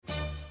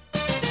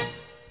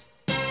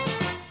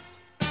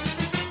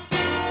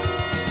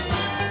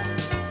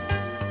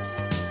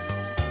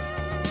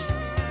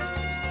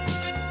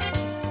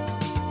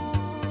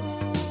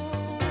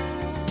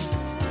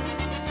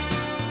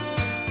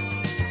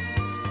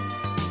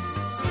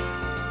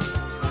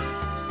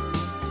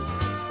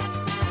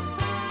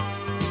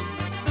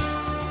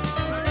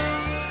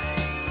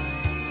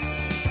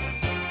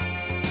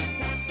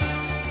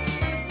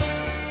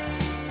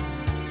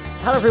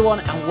Hello everyone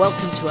and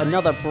welcome to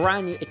another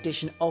brand new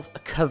edition of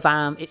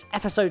Kavam. It's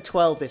episode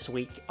 12 this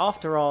week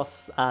after our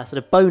sort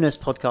of bonus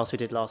podcast we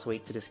did last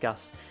week to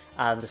discuss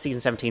the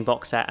season 17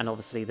 box set and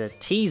obviously the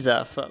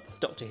teaser for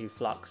Doctor Who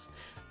Flux.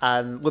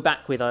 We're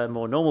back with a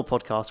more normal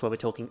podcast where we're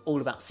talking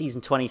all about season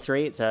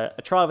 23. It's a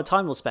Trial of a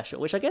Time Lord special,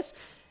 which I guess,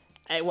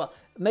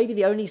 maybe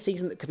the only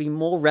season that could be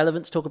more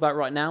relevant to talk about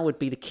right now would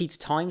be the Key to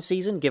Time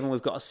season, given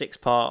we've got a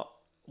 6-part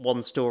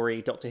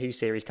one-story Doctor Who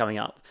series coming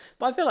up.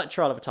 But I feel like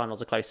Trial of a Time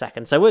Lord's a close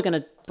second. So we're going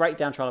to break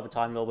down Trial of a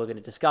Time Lord. We're going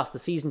to discuss the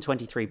season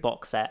 23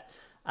 box set,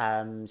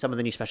 some of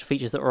the new special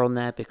features that are on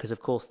there, because of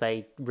course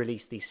they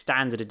released the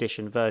standard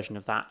edition version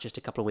of that just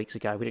a couple of weeks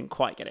ago. We didn't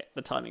quite get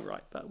the timing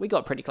right, but we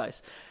got pretty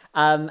close.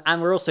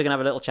 And we're also going to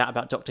have a little chat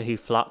about Doctor Who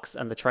Flux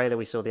and the trailer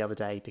we saw the other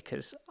day,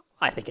 because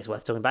I think it's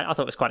worth talking about. I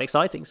thought it was quite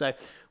exciting. So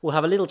we'll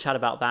have a little chat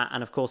about that.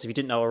 And of course, if you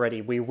didn't know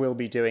already, we will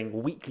be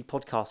doing weekly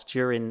podcasts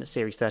during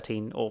Series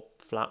 13 or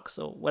Flux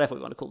or whatever we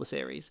want to call the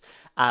series,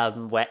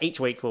 where each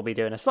week we'll be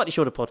doing a slightly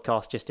shorter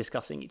podcast just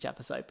discussing each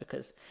episode,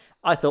 because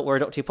I thought we're a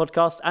Doctor Who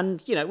podcast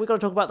and, you know, we've got to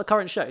talk about the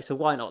current show. So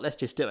why not? Let's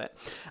just do it.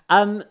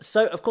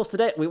 So, of course,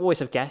 today we always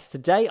have guests.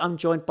 Today I'm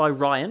joined by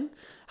Ryan.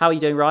 How are you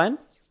doing, Ryan?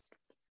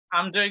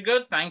 I'm doing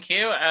good, thank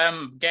you.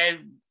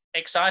 Getting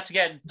excited to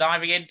get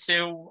diving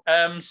into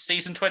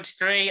season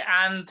 23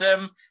 and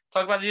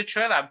talk about the new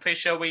trailer. I'm pretty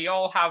sure we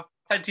all have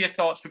plenty of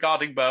thoughts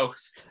regarding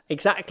both.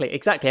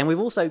 Exactly. And we've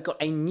also got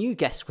a new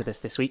guest with us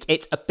this week.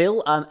 It's a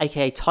Bill,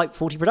 aka Type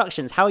 40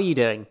 Productions. How are you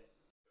doing?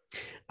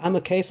 I'm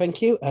okay,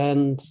 thank you.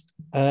 And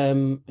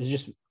I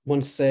just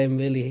want to say I'm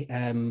really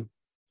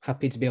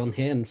happy to be on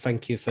here and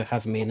thank you for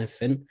having me and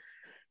everything.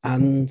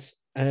 And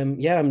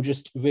I'm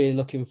just really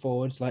looking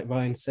forward, like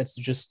Ryan said,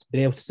 to just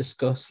be able to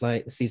discuss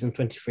like the season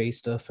 23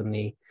 stuff and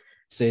the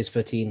series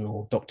 13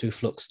 or Doctor Who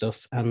Flux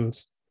stuff. And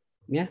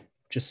yeah,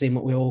 just seeing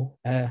what we all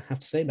have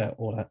to say about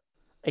all that.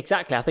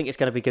 Exactly. I think it's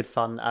going to be good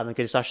fun, a good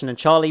discussion. And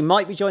Charlie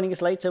might be joining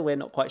us later. We're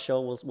not quite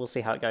sure. We'll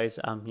see how it goes.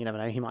 You never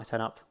know. He might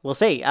turn up. We'll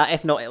see.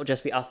 If not, it'll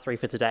just be us three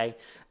for today.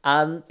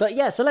 But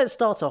yeah, so let's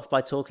start off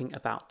by talking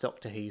about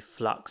Doctor Who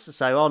Flux.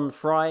 So on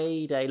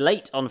Friday,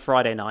 late on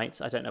Friday night,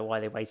 I don't know why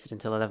they waited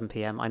until 11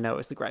 p.m. I know it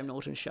was the Graham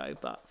Norton show,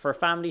 but for a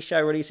family show,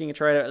 releasing a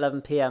trailer at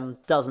 11 p.m.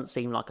 doesn't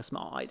seem like a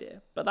smart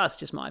idea. But that's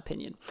just my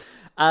opinion.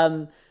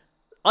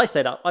 I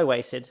stayed up, I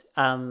waited.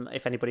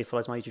 If anybody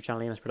follows my YouTube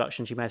channel, EMS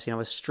Productions, you may have seen I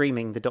was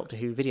streaming the Doctor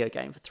Who video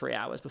game for 3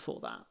 hours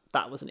before that.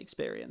 That was an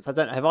experience. I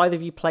don't know, have either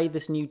of you played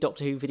this new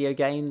Doctor Who video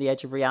game, The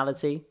Edge of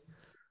Reality?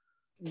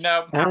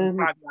 No, I haven't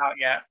tried it out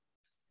yet.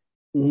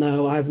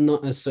 No, I've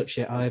not as such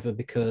yet either,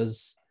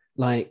 because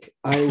like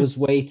I was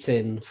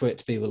waiting for it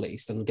to be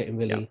released and getting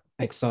really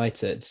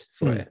excited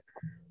for it.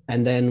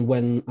 And then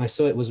when I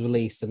saw it was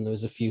released and there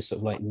was a few sort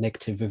of like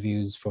negative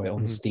reviews for it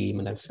on Steam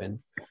and everything,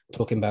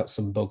 talking about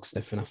some bugs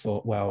and everything, I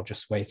thought, well, I'll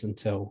just wait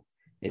until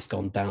it's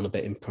gone down a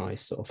bit in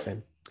price sort of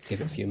thing.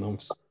 Give it a few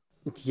months.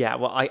 Yeah,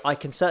 well, I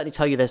can certainly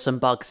tell you there's some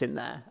bugs in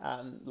there.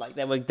 Like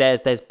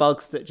there's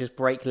bugs that just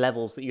break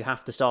levels that you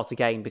have to start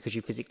again because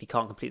you physically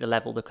can't complete the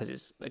level because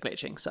it's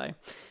glitching. So,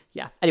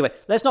 yeah. Anyway,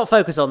 let's not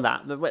focus on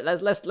that.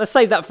 Let's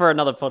save that for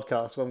another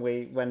podcast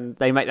when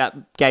they make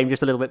that game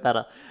just a little bit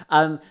better.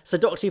 So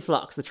Doctor Who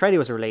Flux, the trailer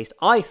was released.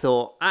 I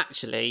thought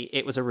actually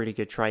it was a really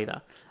good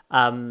trailer.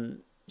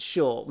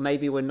 Sure,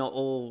 maybe we're not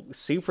all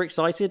super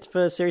excited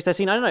for Series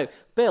 13. I don't know.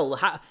 Bill,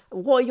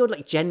 what are your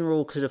like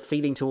general sort of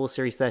feeling towards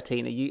Series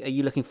 13? Are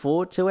you looking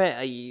forward to it?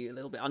 Are you a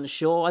little bit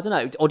unsure? I don't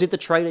know. Or did the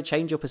trailer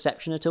change your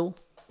perception at all?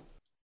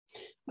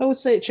 I would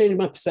say it changed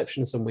my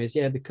perception in some ways,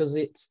 yeah, because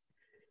it's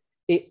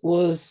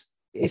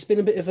been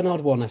a bit of an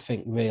odd one, I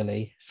think,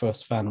 really, for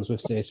us fans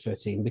with Series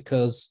 13,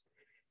 because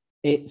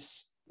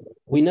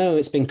we know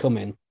it's been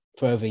coming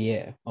for over a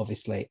year,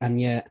 obviously,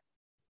 and yet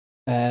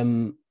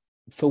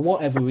for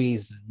whatever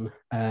reason,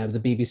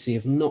 the BBC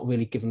have not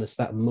really given us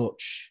that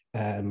much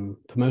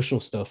promotional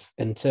stuff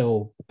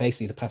until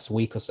basically the past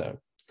week or so.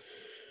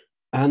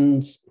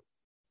 And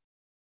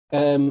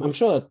I'm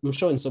sure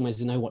in some ways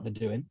they know what they're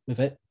doing with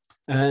it.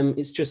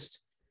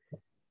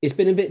 It's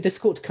been a bit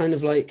difficult to kind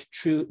of like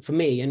for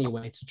me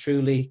anyway, to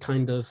truly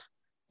kind of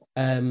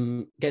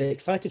get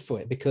excited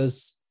for it,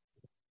 because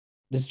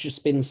there's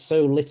just been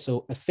so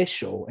little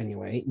official,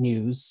 anyway,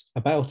 news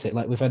about it.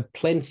 Like we've had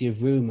plenty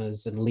of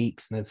rumors and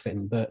leaks and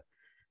everything, but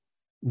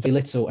very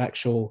little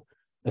actual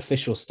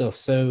official stuff.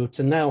 So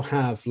to now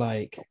have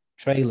like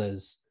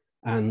trailers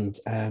and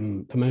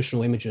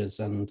promotional images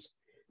and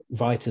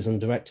writers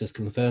and directors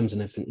confirmed and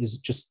everything is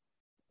just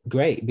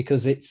great,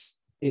 because it's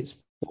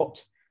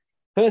what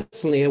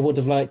personally I would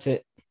have liked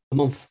it a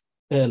month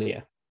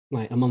earlier,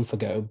 like a month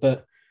ago,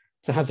 but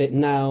to have it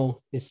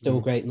now is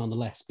still great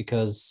nonetheless,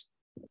 because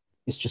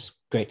it's just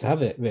great to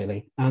have it,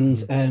 really. And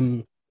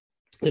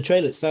the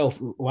trailer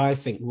itself, I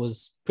think,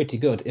 was pretty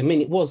good. I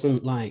mean, it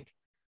wasn't like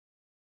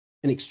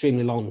an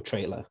extremely long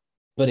trailer,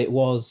 but it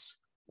was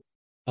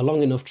a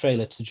long enough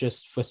trailer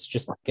for us to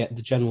just get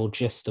the general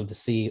gist of the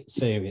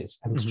series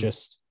and to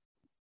just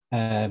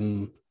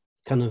kind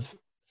of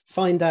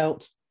find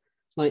out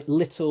like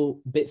little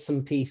bits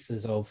and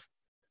pieces of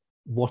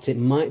what it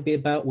might be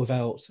about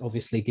without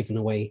obviously giving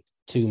away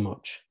too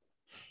much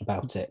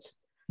about it.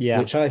 Yeah.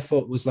 Which I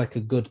thought was like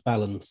a good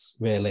balance,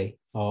 really,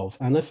 of.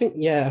 And I think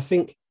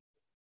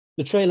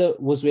the trailer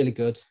was really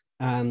good,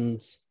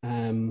 and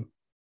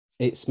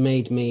it's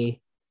made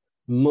me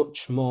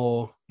much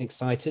more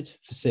excited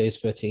for Series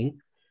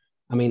 13.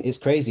 I mean, it's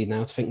crazy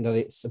now to think that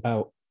it's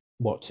about,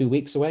 2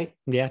 weeks away?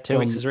 Yeah, 2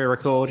 weeks as we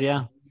record,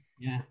 yeah.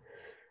 Yeah.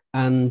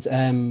 And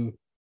so,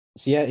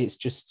 yeah, it's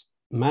just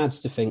mad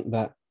to think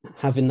that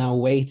having now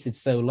waited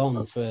so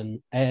long for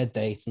an air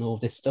date and all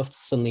this stuff to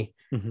suddenly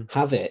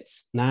have it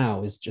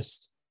now is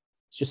just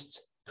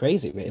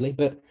crazy, really.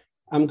 But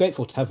I'm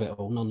grateful to have it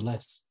all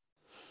nonetheless.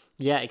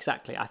 Yeah,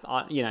 exactly.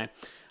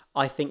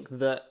 I think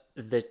that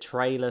the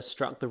trailer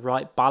struck the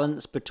right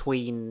balance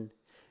between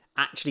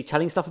actually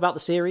telling stuff about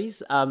the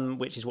series,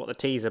 which is what the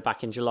teaser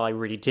back in July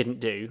really didn't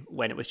do,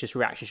 when it was just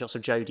reaction shots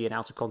of Jodie and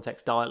out of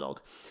context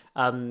dialogue.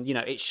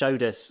 It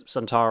showed us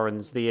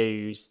Sontarans, the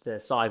Ooze, the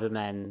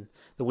Cybermen,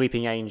 the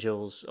Weeping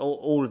Angels,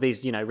 all of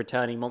these,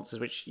 returning monsters,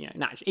 which,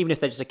 even if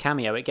they're just a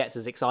cameo, it gets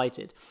us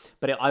excited.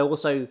 But I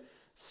also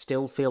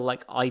still feel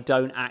like I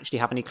don't actually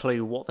have any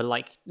clue what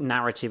the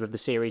narrative of the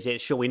series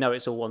is. Sure, we know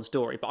it's all one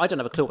story, but I don't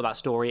have a clue what that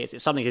story is.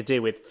 It's something to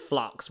do with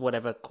flux,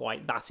 whatever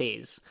quite that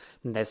is.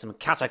 And there's some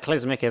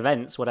cataclysmic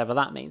events, whatever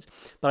that means.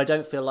 But I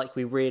don't feel like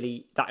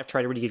that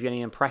trailer really gives you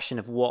any impression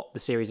of what the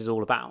series is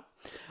all about.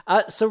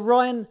 So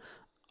Ryan,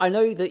 I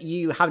know that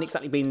you haven't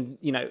exactly been,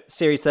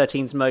 Series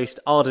 13's most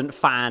ardent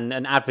fan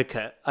and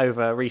advocate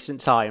over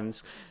recent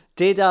times.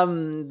 Did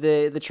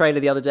the trailer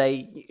the other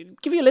day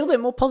give you a little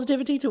bit more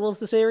positivity towards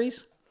the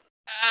series?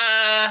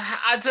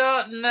 I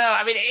don't know.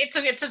 I mean,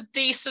 it's a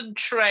decent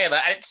trailer,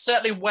 and it's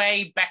certainly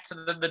way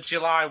better than the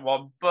July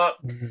one. But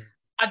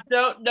I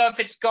don't know if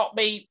it's got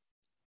me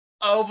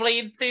overly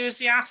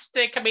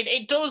enthusiastic. I mean,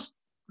 it does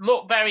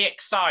look very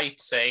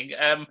exciting,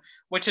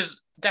 which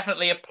is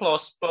definitely a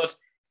plus. But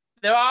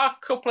there are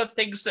a couple of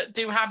things that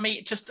do have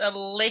me just a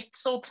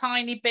little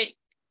tiny bit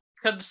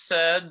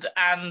concerned,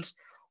 and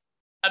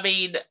I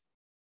mean,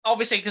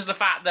 obviously, because of the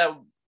fact that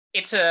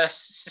it's a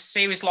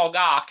series-long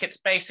arc, it's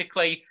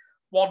basically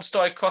one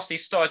story across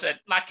these stories,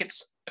 like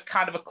it's a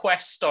kind of a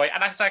quest story.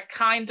 And as I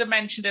kind of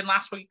mentioned in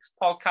last week's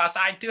podcast,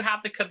 I do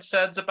have the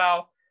concerns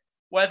about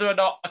whether or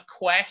not a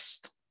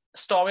quest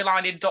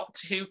storyline in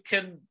Doctor Who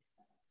can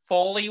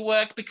fully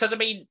work. Because, I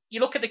mean,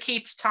 you look at the Key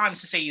to Time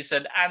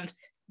season, and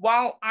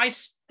while I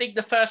think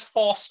the first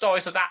 4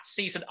 stories of that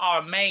season are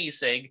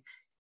amazing,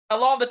 a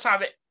lot of the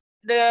time,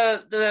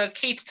 the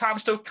Key to Time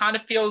still kind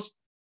of feels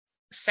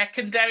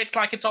secondary. It's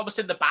like it's almost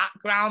in the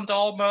background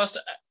almost,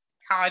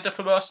 kind of,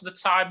 for most of the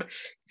time,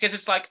 because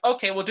it's like,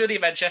 okay, we'll do the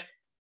adventure,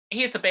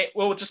 here's the bit,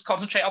 we'll just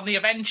concentrate on the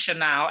adventure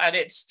now. And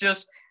it's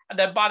just, and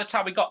then by the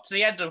time we got to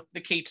the end of the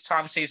Key to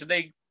Time season,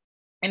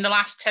 in the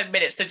last 10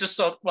 minutes, they just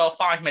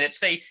 5 minutes,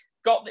 they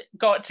got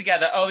it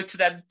together, only to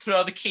then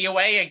throw the key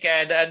away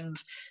again. And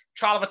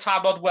Trial of a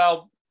Time Lord,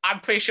 well, I'm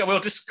pretty sure we'll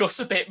discuss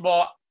a bit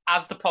more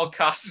as the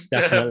podcast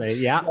definitely,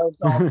 yeah. goes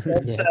on,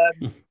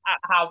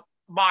 how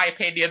my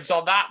opinions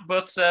on that,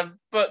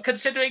 but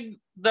considering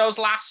those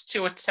last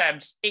 2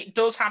 attempts, it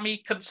does have me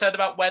concerned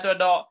about whether or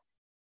not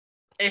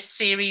this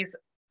series,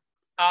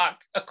 a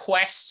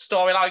quest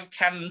storyline,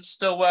 can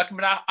still work. I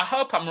mean, I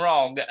hope I'm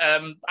wrong.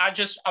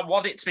 I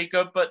want it to be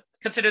good, but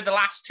considering the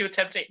last 2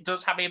 attempts, it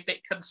does have me a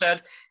bit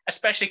concerned,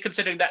 especially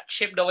considering that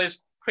Chibnall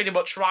is pretty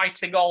much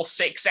writing all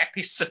 6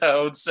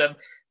 episodes,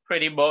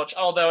 pretty much.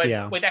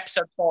 Although with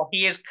episode 4,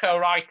 he is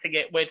co-writing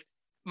it with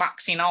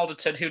Maxine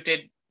Alderton, who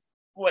did,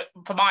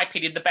 for my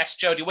opinion, the best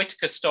Jodie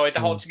Whittaker story, The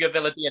Haunting of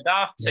Villa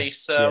Diodati.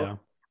 I'm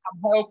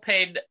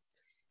hoping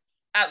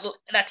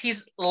that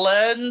he's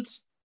learned,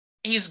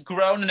 he's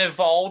grown and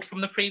evolved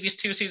from the previous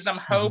 2 seasons.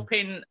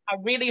 I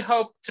really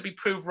hope to be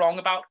proved wrong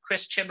about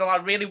Chris Chibnall. I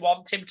really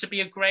want him to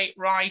be a great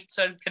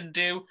writer and can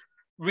do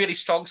really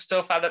strong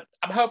stuff.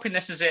 I'm hoping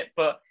this is it,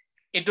 but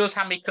it does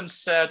have me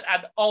concerned.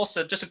 And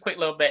also, just a quick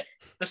little bit,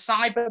 the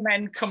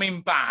Cybermen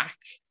coming back,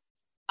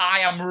 I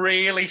am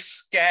really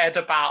scared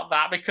about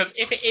that, because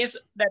if it is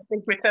their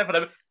big return for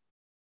them,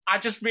 I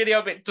just really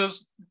hope it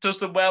does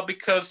them well,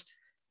 because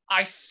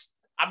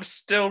I'm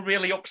still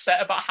really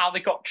upset about how they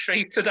got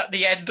treated at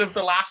the end of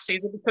the last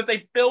season, because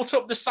they built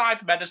up the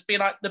Cybermen as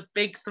being like the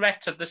big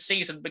threat of the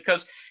season,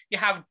 because you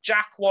have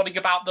Jack warning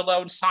about the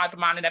lone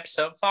Cyberman in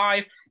episode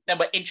 5, then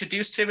we're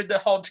introduced to him in The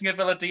Haunting of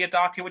Villa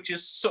Diodati, which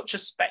is such a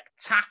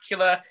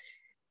spectacular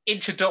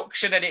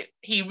introduction, and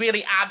he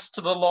really adds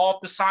to the lore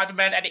of the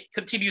Cybermen, and it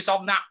continues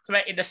on that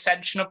threat in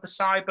Ascension of the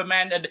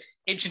Cybermen and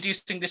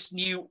introducing this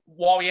new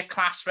warrior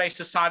class race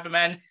of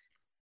Cybermen.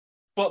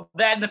 But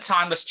then the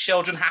Timeless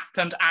Children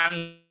happened,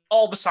 and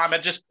all the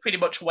Cybermen just pretty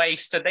much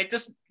wasted. They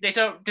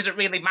didn't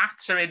really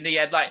matter in the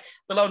end. Like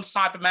the lone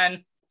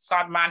Cyberman,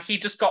 he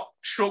just got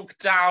shrunk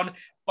down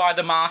by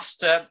the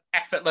Master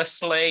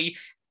effortlessly,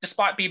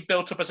 despite being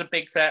built up as a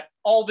big threat.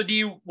 All the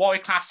new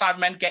warrior class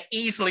Cybermen get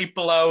easily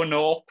blown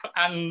up.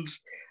 And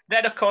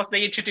then, of course,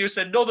 they introduce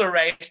another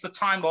race, the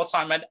Time Lord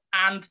Cybermen,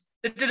 and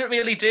they didn't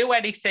really do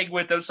anything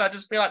with them. So I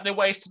just feel like they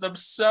wasted them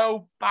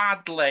so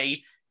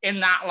badly in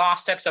that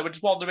last episode, which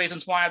is one of the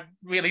reasons why I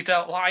really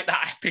don't like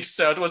that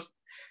episode, was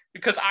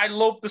because I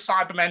love the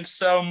Cybermen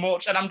so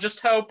much, and I'm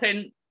just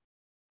hoping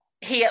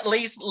he at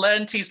least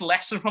learned his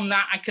lesson from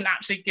that and can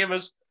actually give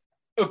us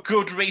a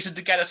good reason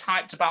to get us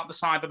hyped about the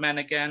Cybermen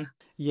again.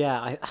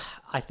 Yeah,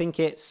 I think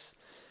it's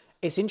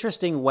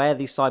interesting where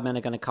these Cybermen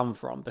are going to come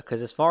from,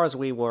 because as far as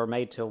we were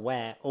made to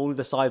aware, all of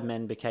the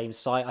Cybermen became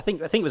I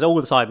think it was all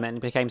the Cybermen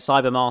became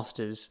Cyber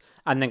Masters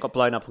and then got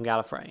blown up on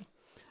Gallifrey.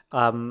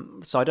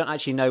 So I don't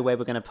actually know where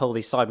we're going to pull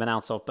these Cybermen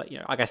out of, but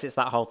I guess it's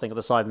that whole thing of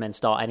the Cybermen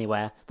start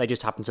anywhere. They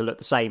just happen to look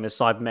the same as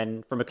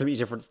Cybermen from a completely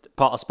different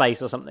part of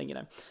space or something.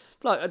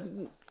 Like,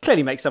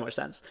 clearly makes so much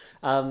sense.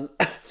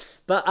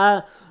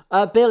 But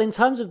Bill, in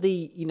terms of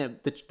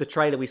the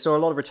trailer, we saw a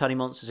lot of returning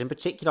monsters. In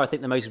particular, I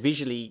think the most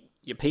visually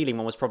appealing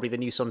one was probably the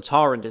new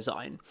Sontaran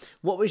design.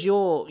 What was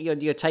your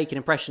take and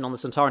impression on the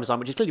Sontaran design,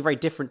 which is clearly very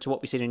different to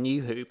what we've seen in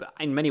New Who, but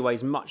in many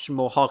ways much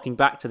more harking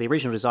back to the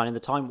original design in the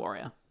Time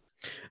Warrior?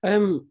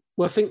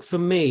 Well, I think for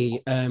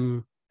me,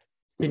 the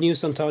new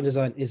Sontaran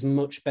design is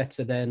much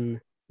better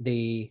than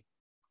the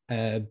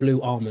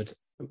blue armored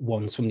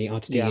ones from the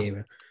RTD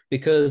era,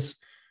 because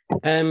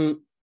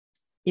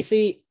you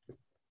see,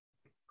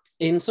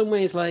 in some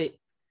ways, like,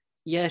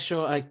 yeah,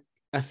 sure,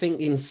 I think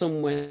in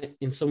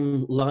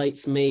some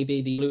lights,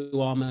 maybe the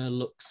blue armor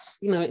looks,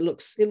 it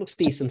looks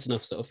decent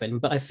enough, sort of thing.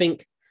 But I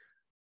think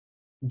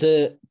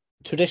the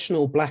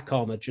traditional black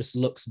armor just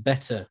looks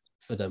better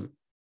for them,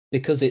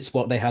 because it's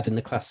what they had in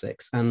the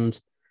classics, and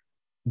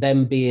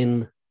them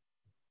being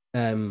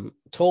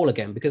tall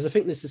again, because I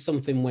think this is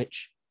something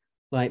which,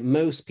 like,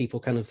 most people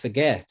kind of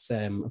forget,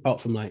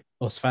 apart from like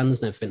us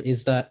fans and everything,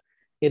 is that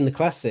in the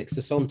classics,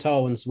 the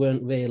Sontarans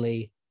weren't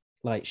really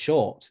like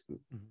short.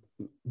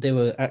 They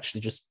were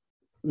actually just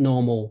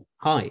normal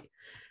height.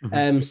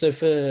 So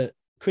for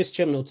Chris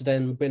Chibnall to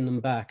then bring them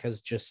back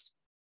as just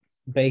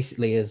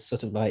basically as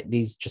sort of like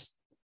these just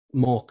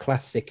more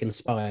classic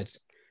inspired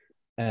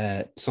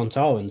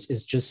Sontarans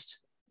is just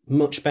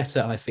much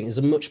better. I think is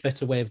a much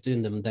better way of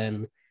doing them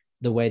than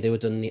the way they were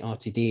done in the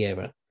RTD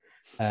era.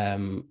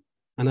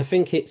 And I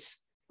think it's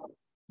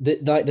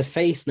like the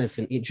face and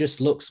everything, it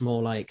just looks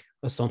more like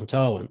a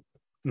Sontaran.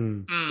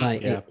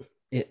 Like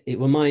it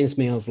reminds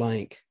me of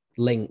like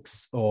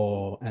Lynx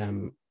or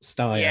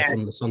Steyr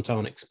from the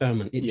Sontaran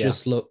Experiment. It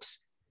just looks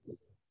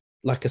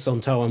like a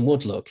Sontaran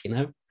would look,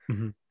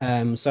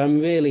 So I'm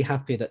really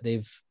happy that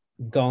they've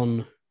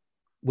gone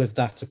with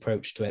that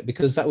approach to it,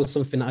 because that was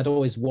something that I'd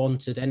always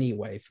wanted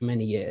anyway for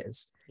many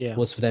years,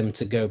 was for them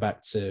to go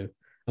back to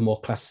a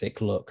more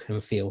classic look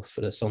and feel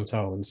for the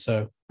Sontarans.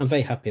 So I'm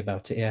very happy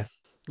about it.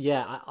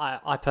 Yeah,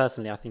 I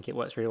personally, I think it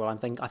works really well.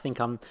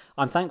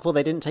 I'm thankful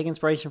they didn't take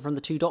inspiration from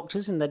the two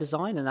Doctors in their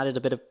design and added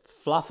a bit of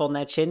fluff on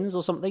their chins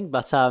or something.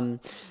 But I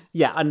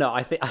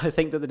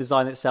think that the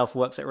design itself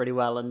works it really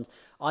well. And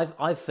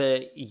I've for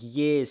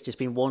years just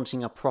been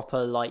wanting a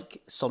proper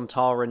like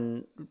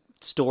Sontaran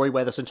story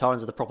where the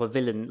Sontarans are the proper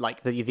villain,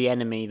 like the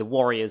enemy, the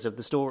warriors of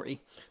the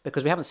story,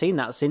 because we haven't seen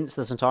that since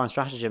the Sontaran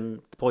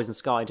stratagem, The Poison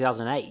Sky, in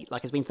 2008.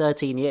 Like, it's been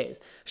 13 years.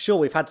 Sure,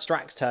 we've had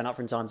Strax turn up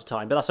from time to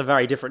time, but that's a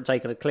very different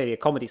take on clearly a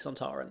comedy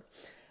Sontaran.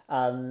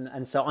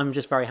 And so I'm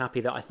just very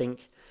happy that I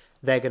think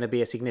they're going to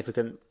be a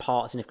significant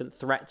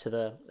threat to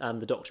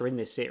the Doctor in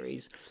this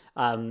series.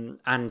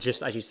 And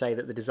just as you say,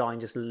 that the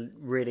design just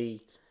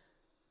really,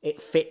 it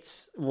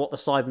fits what the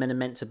Cybermen are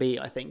meant to be.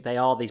 I think they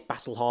are these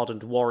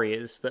battle-hardened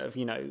warriors that have,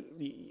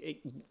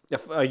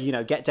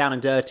 get down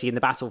and dirty in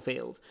the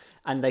battlefield,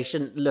 and they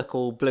shouldn't look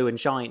all blue and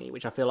shiny,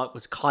 which I feel like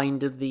was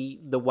kind of the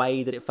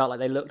way that it felt like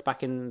they looked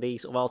back in the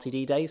sort of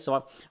RTD days.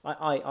 So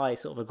I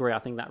sort of agree. I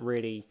think that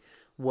really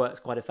works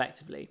quite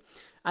effectively.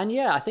 And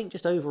I think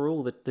just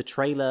overall the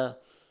trailer,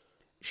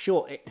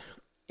 sure,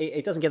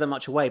 it doesn't give that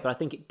much away, but I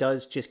think it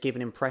does just give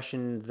an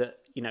impression that,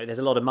 there's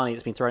a lot of money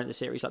that's been thrown at the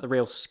series. Like, the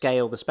real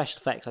scale, the special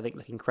effects, I think,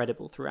 look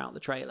incredible throughout the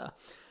trailer.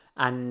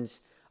 And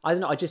I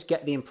don't know, I just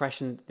get the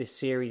impression that this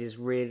series is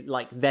really,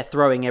 like, they're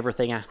throwing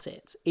everything at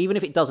it. Even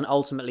if it doesn't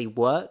ultimately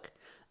work,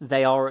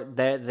 they're not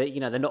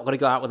going to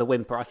go out with a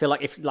whimper. I feel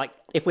like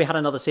if we had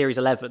another Series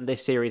 11,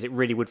 this series, it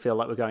really would feel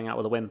like we're going out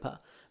with a whimper.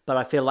 But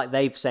I feel like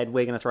they've said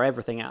we're going to throw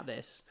everything at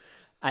this.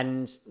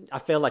 And I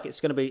feel like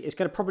it's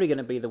probably going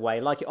to be the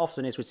way, like it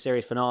often is with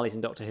series finales in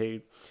Doctor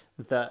Who,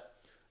 that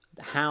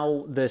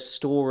how the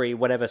story,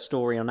 whatever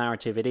story or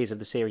narrative it is of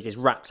the series, is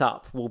wrapped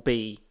up will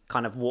be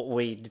kind of what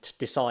we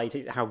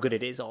decide how good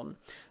it is on.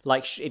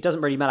 Like, it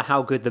doesn't really matter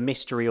how good the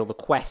mystery or the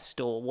quest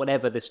or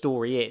whatever the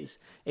story is.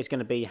 It's going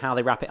to be how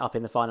they wrap it up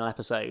in the final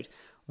episode.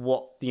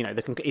 What,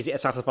 is it a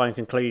satisfying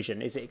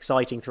conclusion? Is it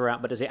exciting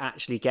throughout, but does it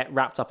actually get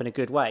wrapped up in a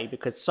good way?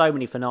 Because so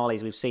many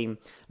finales we've seen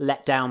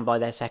let down by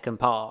their second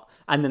part,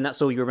 and then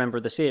that's all you remember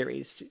of the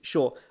series.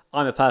 Sure,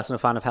 I'm a personal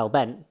fan of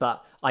Hellbent,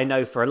 but I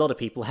know for a lot of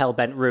people,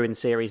 Hellbent ruined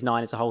Series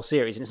 9 as a whole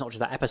series, and it's not just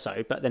that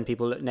episode, but then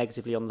people look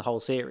negatively on the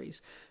whole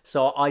series.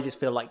 So I just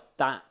feel like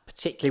that,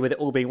 particularly with it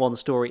all being one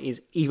story,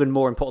 is even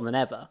more important than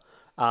ever.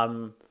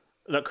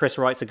 Look, Chris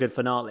writes a good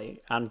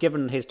finale, and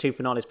given his two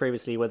finales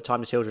previously with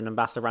Time of Children and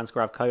Bastard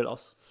Ranskorav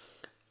Kolos,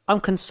 I'm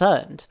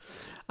concerned.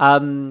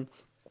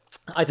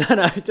 I don't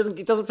know. It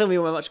doesn't fill me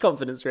with much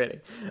confidence, really.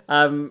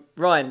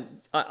 Ryan,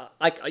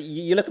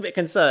 you look a bit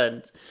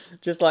concerned,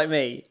 just like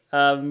me.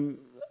 I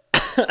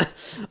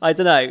don't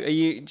know.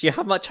 Do you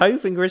have much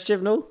hope in Chris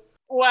Chibnall?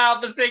 Well,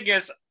 the thing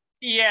is,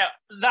 yeah,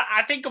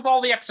 I think of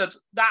all the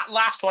episodes, that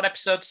last one,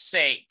 episode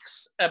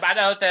 6. I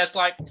know there's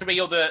like 3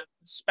 other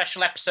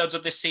special episodes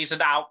of this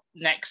season out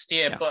next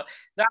year, but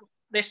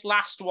this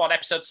last one,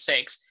 episode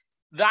 6,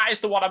 that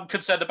is the one I'm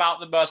concerned about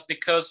the most,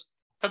 because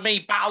for me,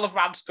 Battle of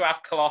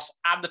Ranskorath Kolos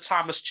and The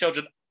Timeless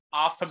Children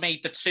are, for me,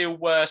 the 2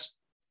 worst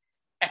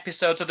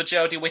episodes of the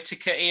Jodie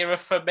Whittaker era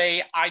for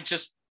me. I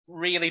just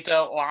really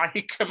don't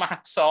like them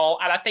at all.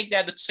 And I think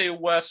they're the 2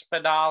 worst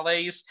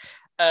finales.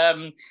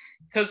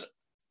 Because,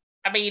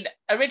 I mean,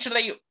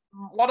 originally,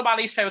 one of my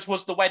least favorites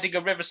was The Wedding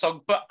of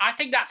Riversong, but I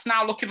think that's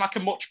now looking like a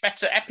much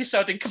better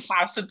episode in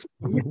comparison to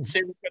these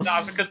 2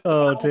 finales. Because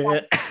oh,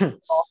 dear.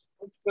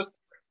 Just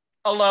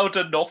a load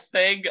of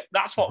nothing.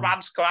 That's what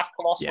Ranskorath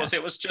Kolos was.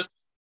 It was just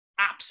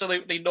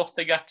absolutely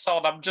nothing at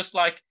all. I'm just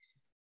like,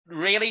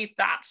 really?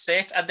 That's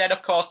it? And then,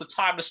 of course, The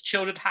Timeless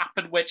Children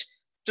happened, which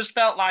just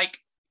felt like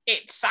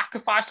it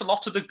sacrificed a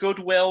lot of the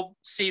goodwill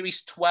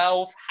Series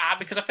 12 had,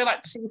 because I feel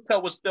like Tito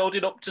was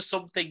building up to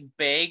something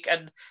big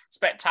and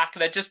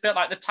spectacular. It just felt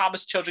like The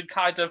Timeless Children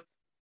kind of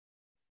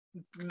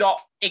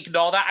not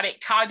ignore that, and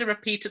it kind of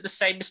repeated the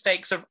same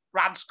mistakes of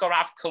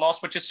Ranskorath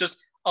Kolos, which is just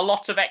a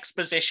lot of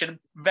exposition,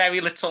 very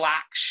little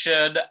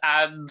action,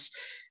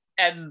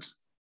 and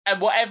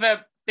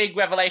whatever big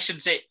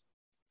revelations it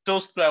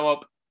does throw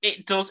up,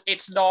 it doesn't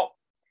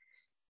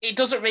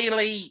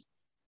really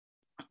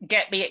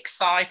get me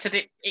excited.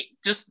 It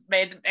just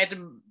made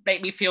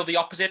me feel the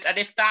opposite. And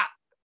if that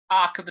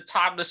arc of the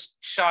Timeless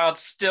Child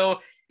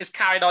still is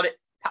carried on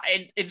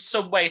in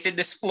some ways in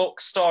this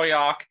Flux story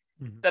arc,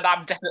 then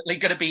I'm definitely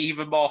going to be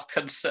even more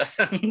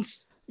concerned.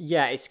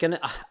 Yeah, it's gonna.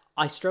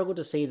 I struggle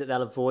to see that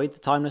they'll avoid the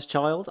Timeless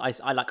Child. I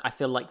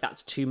feel like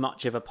that's too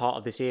much of a part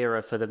of this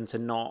era for them to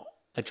not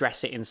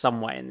address it in some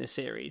way in this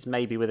series.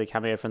 Maybe with a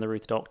cameo from the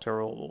Ruth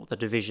Doctor, or the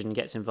Division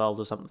gets involved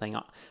or something.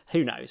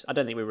 Who knows? I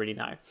don't think we really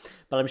know.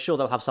 But I'm sure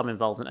they'll have some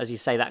involvement. As you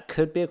say, that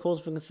could be a cause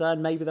for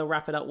concern. Maybe they'll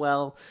wrap it up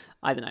well.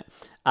 I don't know.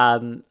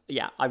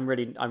 I'm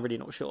really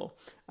not sure.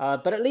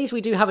 But at least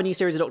we do have a new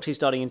series of Doctor Who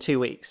starting in 2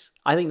 weeks.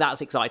 I think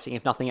that's exciting,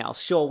 if nothing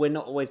else. Sure, we're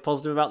not always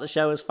positive about the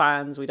show as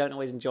fans. We don't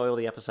always enjoy all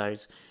the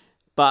episodes.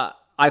 But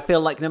I feel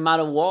like no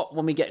matter what,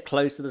 when we get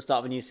close to the start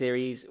of a new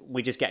series,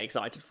 we just get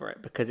excited for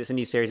it, because it's a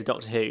new series of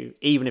Doctor Who,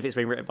 even if it's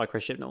been written by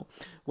Chris Chibnall,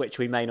 which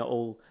we may not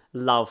all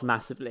love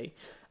massively.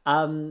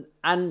 And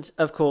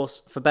of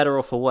course, for better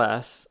or for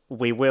worse,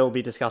 we will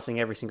be discussing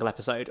every single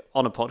episode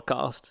on a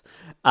podcast.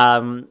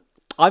 I'm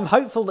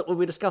hopeful that we'll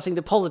be discussing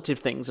the positive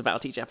things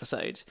about each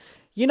episode.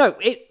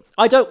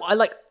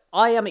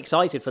 I am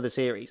excited for the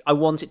series. I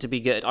want it to be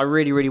good. I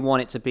really, really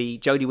want it to be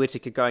Jodie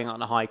Whittaker going out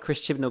on a high,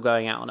 Chris Chibnall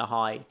going out on a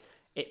high,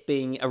 it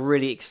being a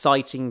really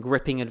exciting,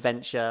 gripping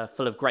adventure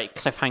full of great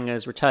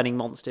cliffhangers, returning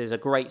monsters, a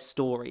great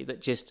story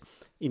that just,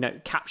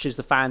 captures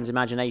the fans'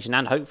 imagination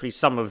and hopefully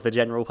some of the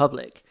general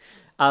public.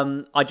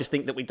 I just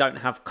think that we don't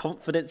have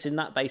confidence in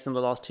that based on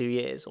the last 2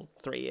 years or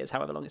 3 years,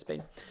 however long it's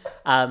been,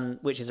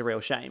 which is a real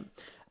shame.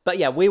 But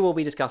yeah, we will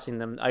be discussing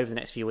them over the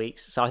next few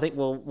weeks. So I think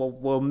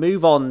we'll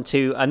move on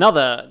to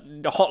another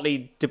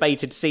hotly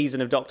debated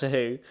season of Doctor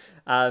Who,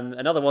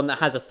 another one that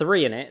has a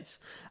 3 in it.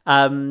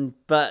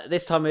 But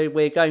this time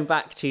we're going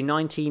back to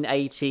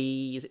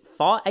 1980, is it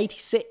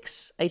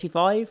 86,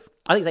 85?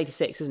 I think it's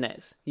 86, isn't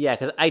it? Yeah,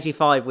 because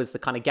 85 was the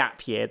kind of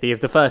gap year, the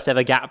first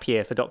ever gap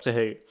year for Doctor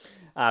Who.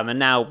 And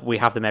now we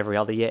have them every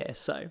other year,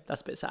 so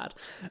that's a bit sad.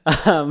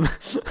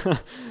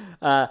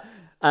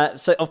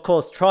 So, of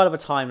course, Trial of a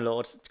Time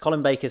Lord,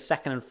 Colin Baker's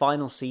second and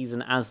final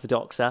season as the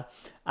Doctor.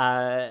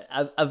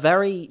 A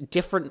very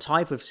different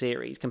type of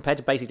series compared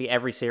to basically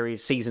every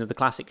season of the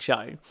classic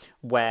show,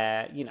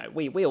 where,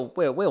 we all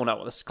know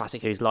what this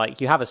classic Who's like.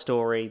 You have a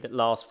story that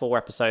lasts 4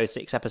 episodes,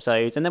 6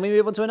 episodes, and then we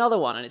move on to another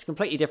one, and it's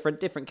completely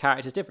different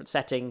characters, different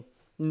setting,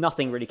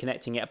 nothing really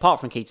connecting it, apart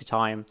from Key to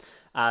Time,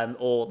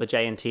 or the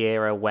JNT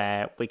era,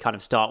 where we kind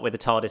of start with a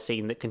TARDIS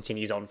scene that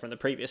continues on from the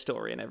previous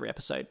story in every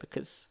episode,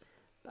 because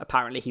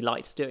apparently he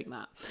likes doing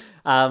that.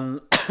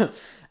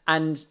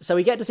 And so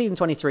we get to season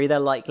 23, they're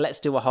like,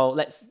 let's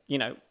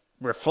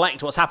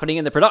reflect what's happening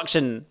in the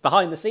production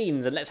behind the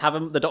scenes, and let's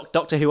have the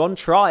Doctor Who on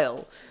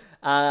trial.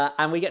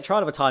 And we get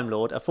Trial of a Time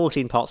Lord, a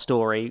 14-part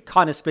story,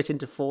 kind of split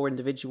into 4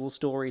 individual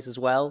stories as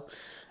well.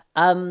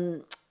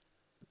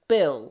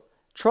 Bill,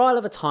 Trial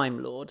of a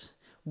Time Lord,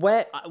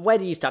 where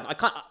do you stand?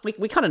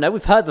 We kind of know,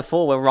 we've heard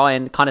before where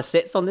Ryan kind of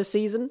sits on this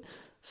season.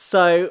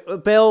 So,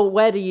 Bill,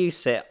 where do you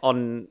sit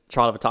on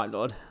Trial of a Time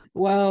Lord?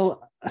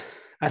 Well,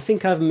 I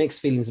think I have mixed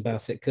feelings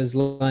about it, because,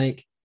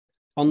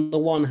 on the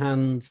one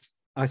hand,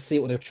 I see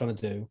what they're trying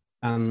to do,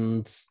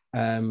 and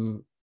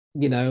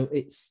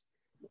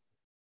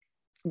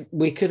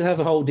we could have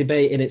a whole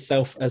debate in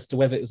itself as to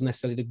whether it was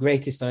necessarily the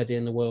greatest idea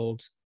in the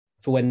world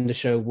for when the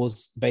show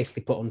was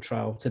basically put on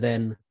trial to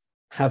then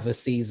have a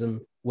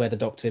season where the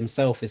Doctor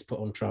himself is put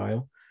on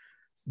trial.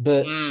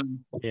 But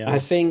I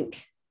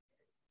think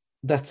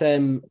that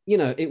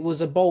it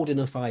was a bold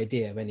enough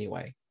idea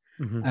anyway.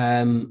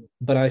 Mm-hmm.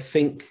 But I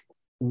think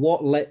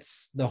what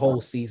lets the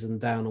whole season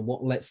down and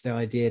what lets the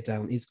idea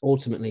down is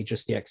ultimately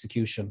just the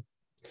execution.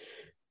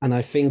 And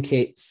I think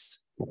it's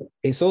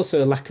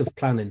also a lack of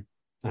planning,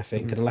 I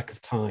think, and a lack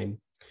of time.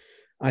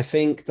 I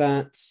think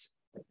that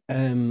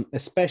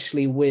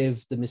especially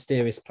with the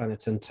Mysterious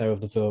Planet and Terror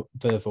of the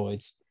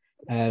Vervoids,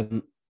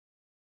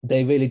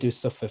 they really do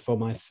suffer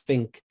from, I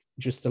think,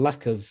 just a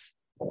lack of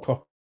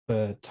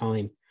proper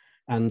time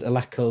and a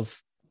lack of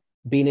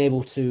being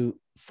able to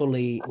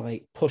fully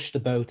like push the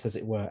boat, as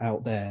it were,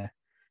 out there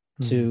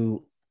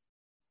to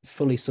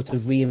fully sort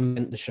of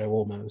reinvent the show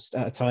almost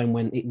at a time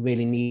when it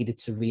really needed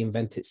to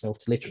reinvent itself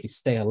to literally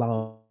stay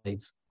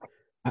alive.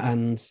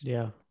 And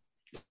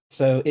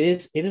so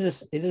it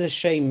is a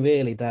shame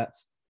really that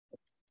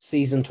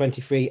season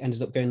 23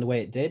 ended up going the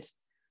way it did.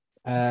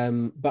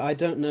 But I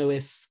don't know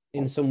if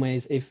in some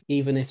ways, if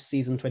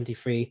season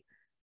 23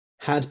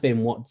 had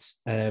been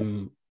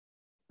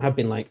had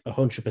been like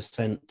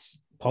 100%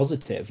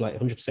 positive, like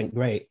 100%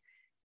 great,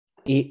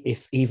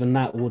 if even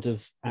that would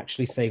have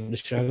actually saved the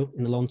show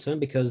in the long term,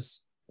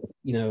 because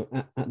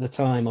at the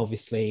time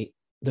obviously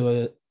there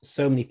were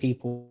so many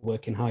people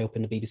working high up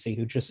in the BBC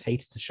who just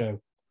hated the show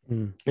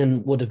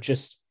and would have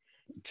just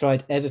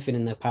tried everything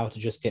in their power to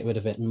just get rid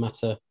of it, no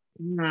matter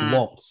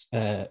what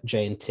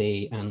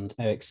J&T and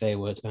Eric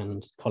Saywood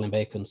and Colin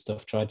Baker and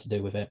stuff tried to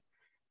do with it.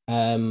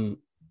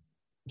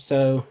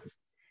 So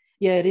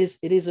yeah, it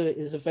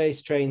is a very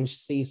strange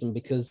season,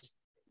 because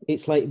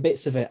it's like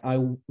bits of it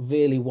I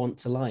really want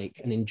to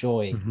like and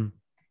enjoy,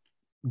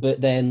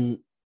 but then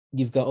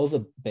you've got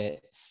other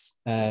bits,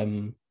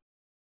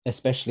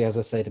 especially, as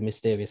I say, the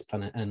Mysterious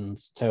Planet and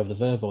Terror of the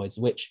Vervoids,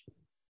 which,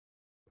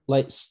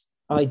 like,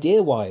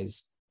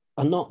 idea-wise,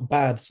 are not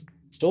bad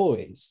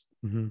stories.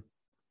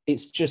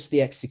 It's just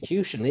the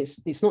execution.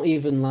 It's not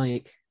even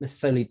like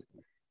necessarily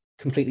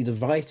completely the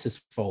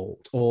writer's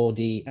fault or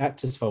the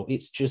actor's fault.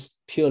 It's just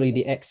purely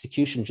the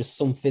execution. Just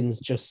something's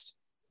just.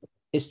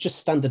 It's just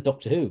standard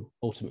Doctor Who,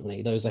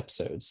 ultimately, those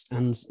episodes.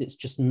 And it's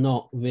just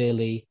not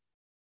really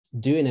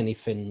doing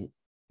anything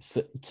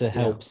to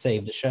help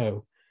save the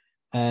show.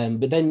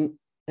 But then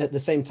at the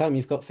same time,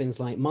 you've got things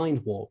like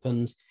Mind Warp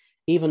and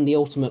even The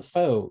Ultimate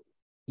Foe.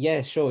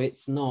 Yeah, sure,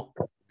 it's not,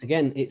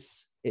 again,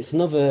 it's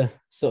another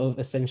sort of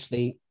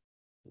essentially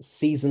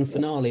season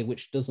finale,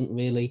 which doesn't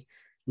really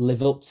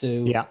live up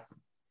to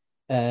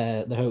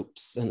the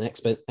hopes and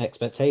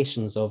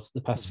expectations of the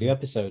past few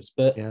episodes.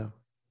 But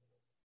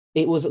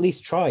it was at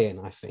least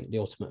trying, I think, The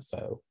Ultimate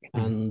Foe.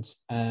 And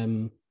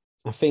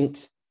I think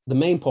the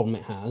main problem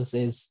it has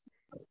is,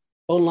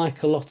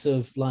 unlike a lot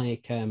of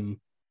like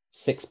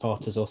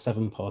 6-parters or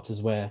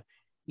 7-parters where,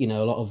 a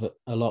lot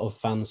of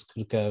fans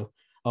could go,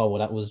 oh, well,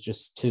 that was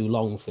just too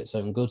long for its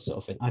own good, sort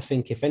of thing. I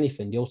think, if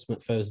anything, The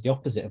Ultimate Foe is the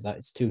opposite of that.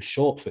 It's too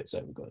short for its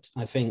own good.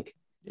 I think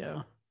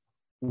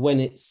when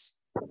it's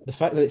the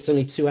fact that it's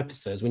only 2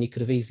 episodes, when you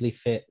could have easily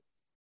fit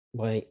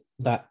like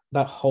that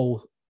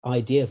whole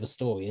idea of a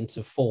story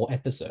into 4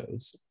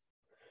 episodes,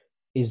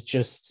 is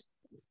just,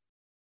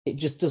 it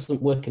just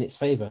doesn't work in its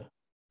favor.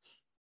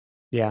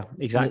 Yeah,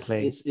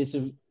 exactly. It's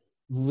a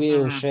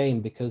real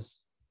shame, because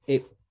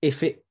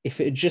if it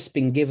had just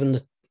been given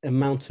the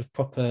amount of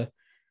proper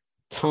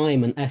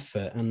time and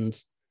effort and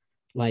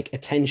like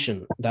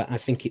attention that I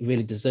think it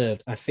really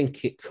deserved, I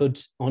think it could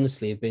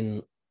honestly have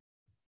been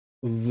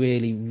a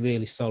really,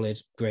 really solid,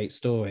 great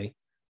story,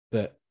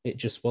 but it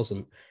just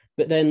wasn't.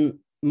 But then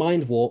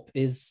Mind Warp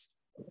is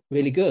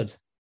really good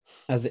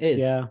as it is.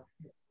 Yeah.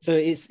 So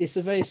it's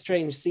a very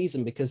strange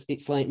season, because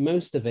it's like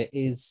most of it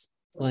is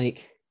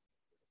like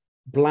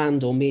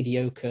bland or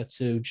mediocre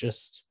to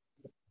just,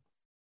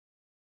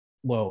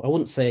 well, I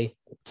wouldn't say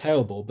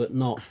terrible, but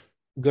not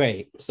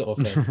great, sort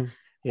of thing.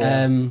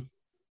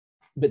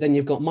 But then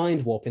you've got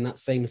Mind Warp in that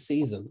same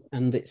season,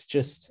 and it's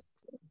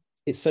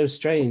so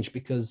strange,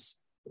 because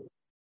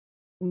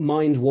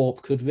Mind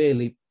Warp could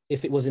really,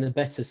 if it was in a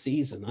better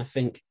season, I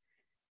think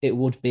it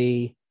would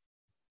be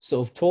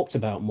sort of talked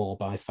about more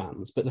by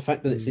fans. But the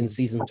fact that it's in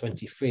season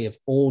 23 of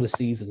all the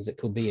seasons it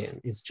could be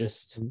in is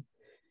just,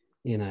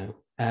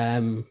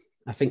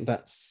 I think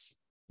that's,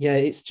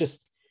 it's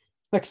just,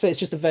 like I say, it's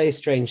just a very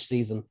strange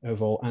season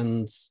overall.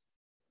 And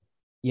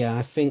yeah,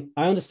 I think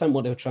I understand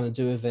what they were trying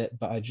to do with it,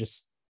 but I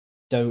just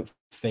don't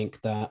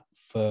think that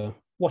for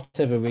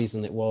whatever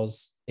reason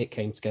it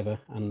came together.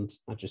 And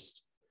I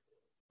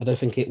don't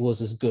think it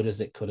was as good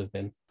as it could have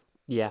been.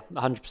 Yeah,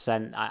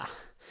 100%.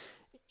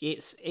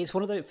 It's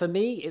one of those, for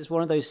me, it's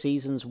one of those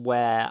seasons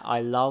where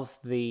I love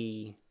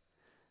the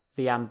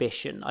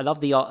ambition. I love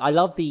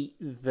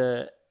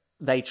the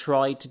they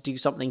tried to do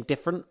something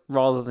different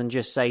rather than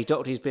just say,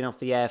 Doctor Who's been off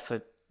the air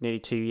for nearly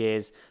 2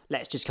 years,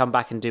 let's just come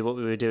back and do what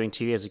we were doing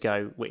 2 years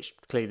ago, which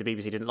clearly the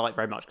BBC didn't like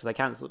very much because they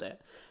cancelled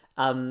it.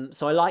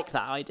 So I like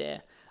that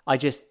idea. I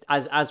just,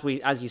 as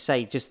you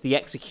say, just the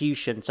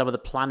execution, some of the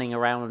planning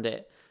around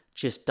it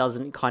just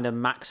doesn't kind of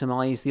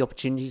maximize the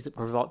opportunities that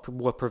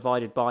were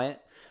provided by it.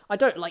 I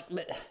don't like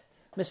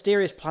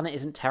Mysterious Planet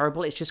isn't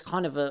terrible. It's just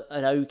kind of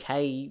an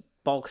okay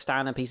bog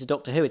standard piece of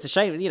Doctor Who. It's a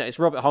shame, it's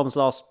Robert Holmes'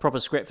 last proper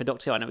script for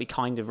Doctor Who. I know he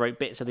kind of wrote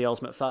bits of The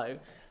Ultimate Foe,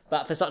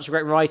 but for such a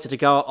great writer to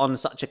go on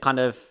such a kind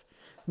of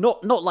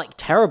not like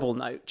terrible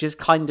note, just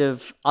kind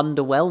of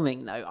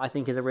underwhelming note, I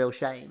think is a real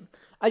shame.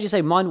 As you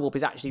say, Mind Warp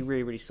is actually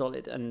really, really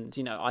solid, and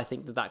I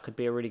think that could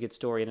be a really good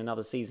story in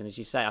another season. As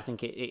you say, I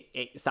think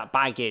it's that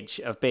baggage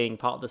of being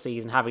part of the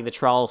season, having the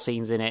trial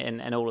scenes in it,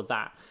 and all of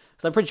that.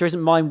 Because I'm pretty sure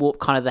isn't Mind Warp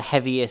kind of the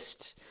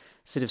heaviest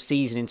sort of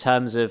season in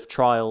terms of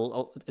trial,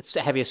 or it's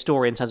a heavier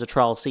story in terms of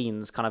trial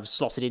scenes kind of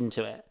slotted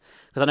into it.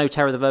 Because I know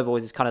Terror of the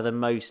Vervoids is kind of the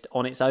most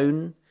on its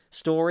own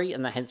story,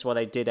 and hence why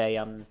they did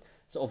a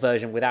sort of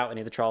version without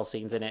any of the trial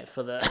scenes in it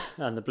for the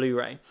and the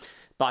Blu-ray.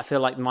 But I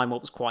feel like Mind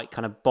Warp was quite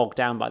kind of bogged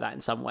down by that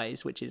in some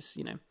ways, which is,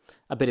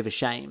 a bit of a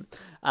shame.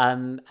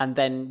 And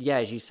then, yeah,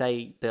 as you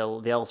say, Bill,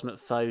 The Ultimate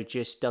Foe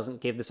just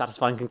doesn't give the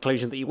satisfying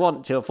conclusion that you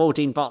want to a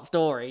 14-part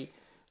story.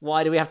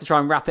 Why do we have to try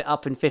and wrap it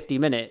up in 50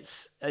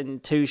 minutes in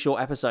 2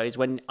 short episodes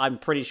when I'm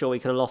pretty sure we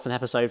could have lost an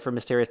episode from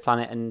Mysterious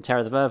Planet and Terror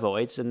of the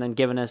Vervoids and then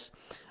given us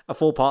a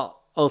 4-part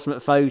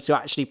Ultimate Foe to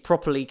actually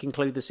properly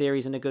conclude the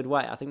series in a good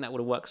way? I think that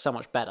would have worked so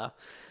much better.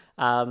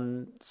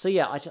 So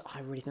yeah, I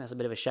really think that's a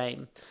bit of a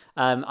shame.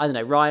 I don't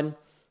know, Ryan,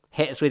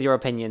 hit us with your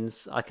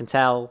opinions. I can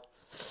tell.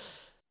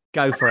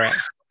 Go for it.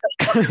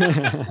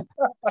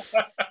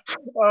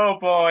 Oh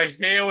boy,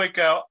 here we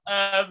go.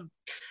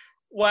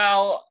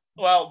 Well,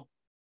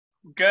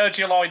 gird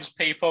your loins,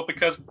 people,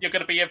 because you're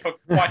going to be in for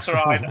quite a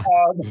ride.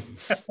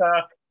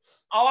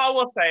 All I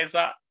will say is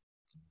that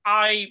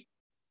I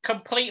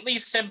completely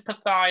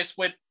sympathise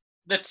with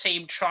the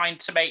team trying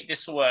to make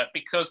this work,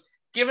 because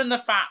given the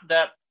fact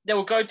that they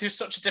were going through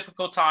such a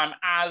difficult time,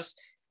 as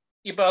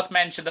you both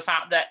mentioned, the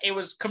fact that it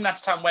was coming at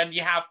a time when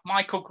you have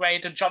Michael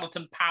Grade and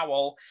Jonathan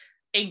Powell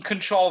in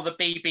control of the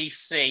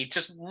BBC,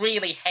 just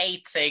really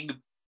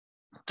hating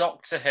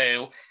Doctor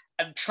Who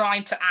and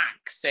trying to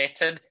axe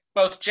it, and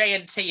both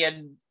JNT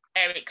and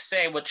Eric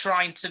Say were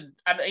trying to,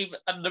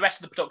 and the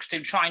rest of the production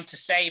team trying to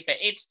save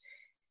it.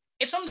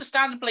 It's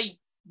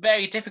understandably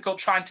very difficult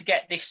trying to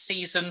get this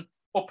season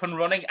up and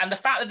running, and the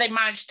fact that they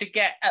managed to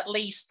get at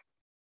least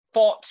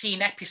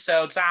 14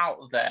 episodes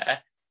out there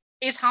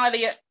is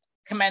highly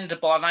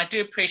commendable, and I do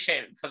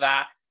appreciate it for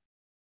that.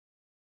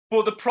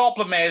 But the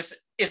problem is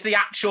the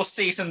actual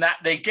season that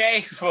they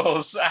gave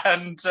us,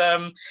 and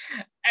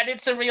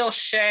it's a real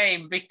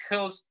shame,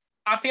 because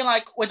I feel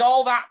like with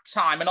all that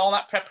time and all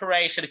that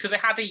preparation, because they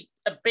had a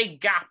big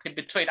gap in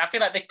between, I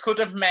feel like they could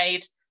have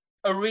made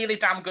a really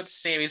damn good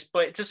series,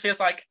 but it just feels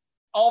like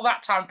all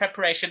that time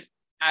preparation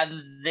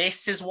and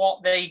this is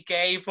what they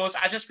gave us.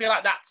 I just feel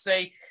like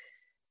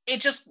it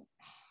just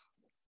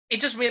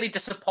really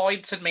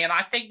disappointed me, and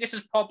I think this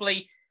is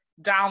probably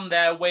down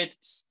there with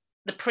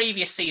the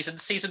previous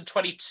season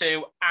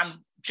 22, and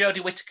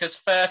Jodie Whittaker's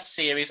first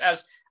series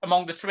as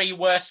among the 3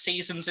 worst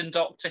seasons in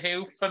Doctor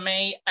Who for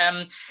me.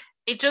 I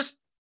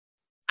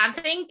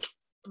think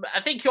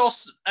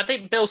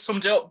Bill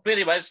summed it up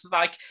really well. It's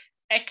like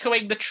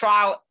echoing the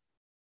trial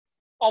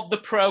of the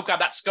program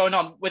that's going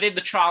on within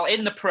the trial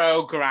in the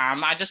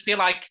program. I just feel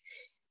like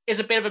is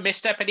a bit of a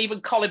misstep, and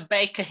even Colin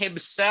Baker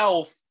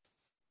himself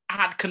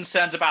had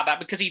concerns about that,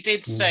 because he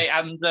did say,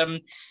 and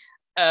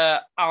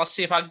I'll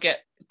see if I can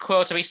get a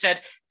quote him. He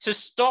said, "To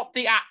stop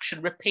the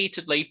action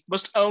repeatedly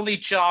must only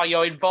jar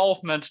your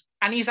involvement."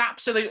 And he's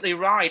absolutely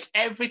right.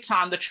 Every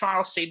time the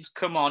trial scenes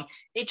come on,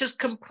 it just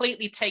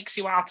completely takes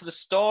you out of the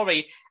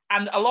story.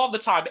 And a lot of the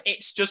time,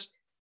 it's just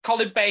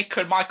Colin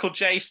Baker and Michael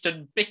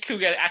Jaston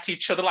bickering at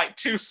each other like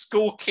 2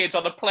 school kids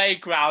on a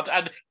playground.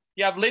 And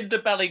you have Linda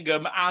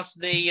Bellingham as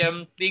the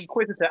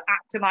Inquisitor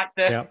acting like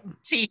the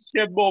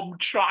teacher mum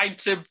trying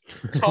to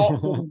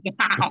talk them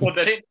down.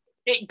 And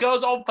it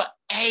goes on for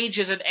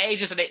ages and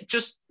ages, and it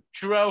just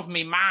drove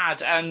me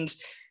mad. And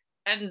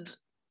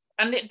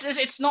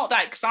it's not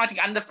that exciting.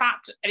 And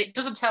it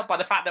doesn't help by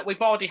the fact that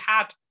we've already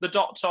had the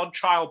Doctor on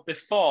trial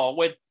before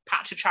with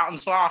Patrick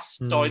Troughton's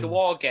last story, The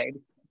War Game.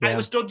 And it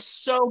was done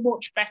so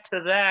much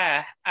better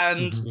there.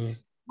 And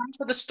as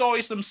for the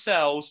stories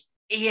themselves,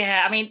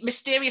 I mean,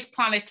 Mysterious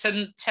Planet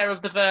and Terror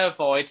of the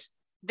Vervoids,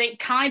 they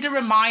kind of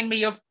remind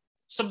me of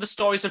some of the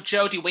stories of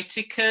Jodie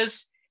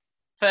Whittaker's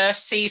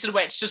first season,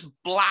 where it's just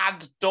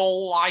bland,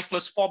 dull,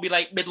 lifeless,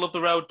 formulaic,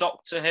 middle-of-the-road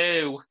Doctor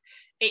Who.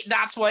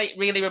 That's what it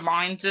really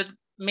reminded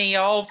me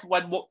of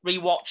when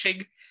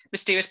rewatching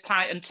Mysterious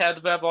Planet and Terror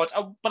of the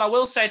Vervoids. But I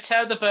will say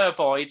Terror of the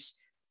Vervoids,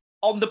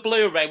 on the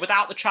Blu-ray,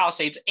 without the trial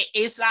scenes, it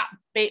is that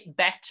bit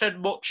better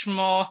and much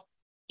more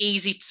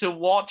easy to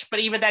watch. But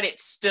even then,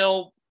 it's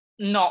still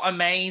not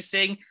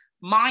amazing.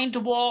 Mind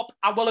Warp,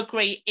 I will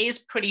agree, is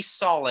pretty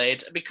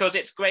solid, because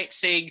it's great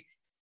seeing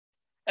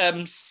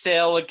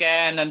Syl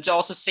again, and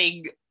also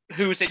seeing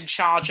who's in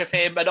charge of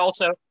him. And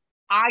also,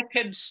 I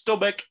can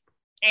stomach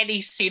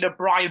any scene of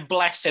Brian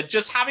Blessed.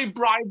 Just having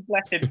Brian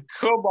Blessed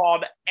come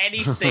on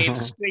any scene,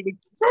 screaming,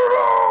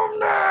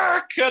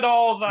 Nick, and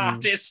all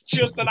that. It's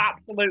just an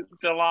absolute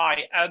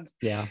delight. And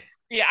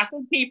I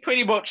think he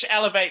pretty much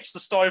elevates the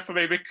story for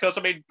me, because,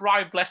 I mean,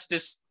 Brian Blessed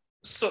is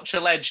such a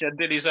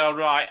legend in his own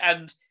right.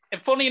 And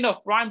And funny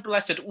enough, Brian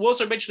Blessed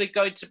was originally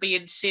going to be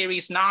in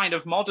Series 9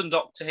 of Modern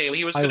Doctor Who.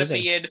 He was going to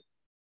be in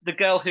The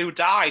Girl Who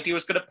Died. He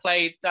was going to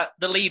play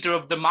the leader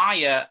of the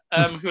Maya,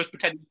 who was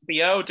pretending to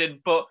be Odin,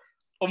 but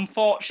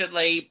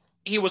unfortunately,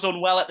 he was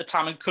unwell at the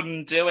time and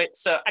couldn't do it.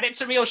 So, and it's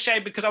a real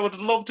shame because I would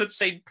have loved to have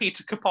seen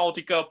Peter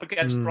Capaldi go up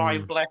against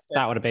Brian Blessed.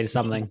 That would have been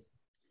something.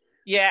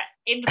 Yeah,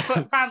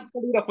 funny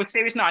enough, with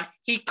Series 9,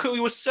 he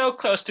was so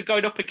close to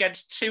going up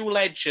against two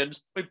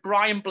legends with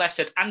Brian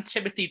Blessed and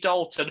Timothy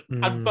Dalton,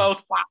 and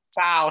both backed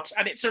out.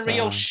 And it's a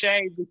real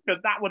shame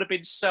because that would have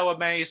been so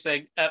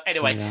amazing. But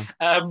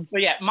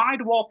yeah,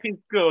 Mind Warp is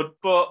good,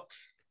 but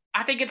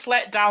I think it's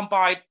let down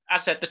by, as I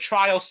said, the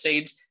trial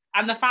scenes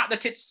and the fact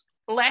that it's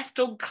left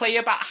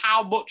unclear about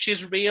how much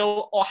is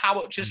real or how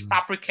much is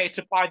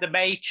fabricated by the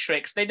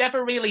Matrix. They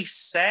never really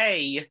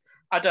say,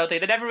 I don't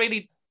think, they never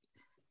really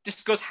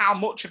discuss how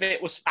much of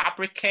it was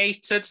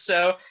fabricated.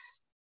 So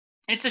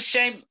it's a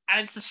shame.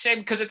 And it's a shame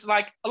because it's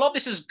like, a lot of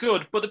this is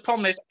good, but the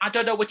problem is, I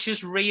don't know which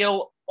is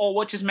real or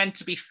which is meant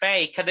to be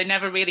fake. And they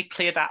never really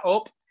clear that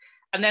up.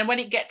 And then when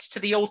it gets to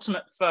the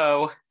ultimate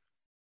foe,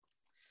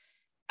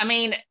 I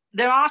mean,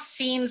 there are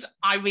scenes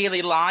I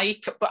really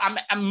like, but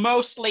I'm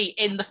mostly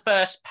in the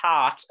first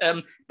part,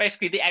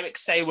 basically the Eric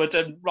Sayward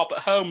and Robert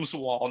Holmes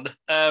one.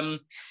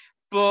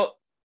 But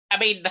I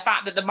mean, the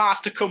fact that the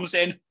Master comes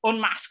in,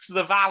 unmasks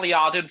the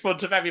Valiard in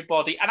front of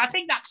everybody, and I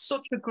think that's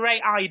such a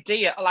great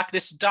idea, like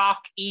this dark,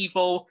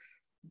 evil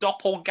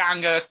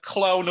doppelganger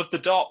clone of the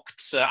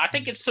Doctor. I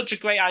think it's such a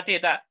great idea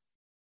that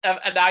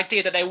an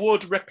idea that they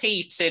would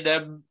repeat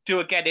do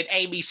again in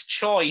Amy's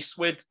Choice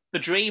with the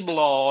Dream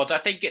Lord. I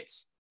think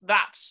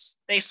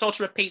they sort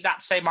of repeat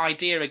that same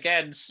idea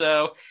again.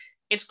 So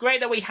it's great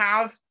that we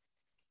have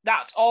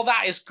that. All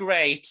that is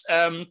great.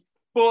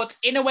 But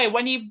in a way,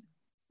 when you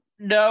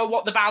know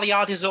what the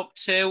Valiard is up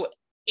to,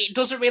 it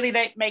doesn't really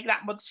make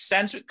that much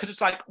sense because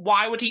it's like,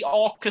 why would he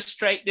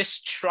orchestrate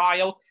this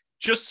trial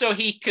just so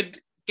he could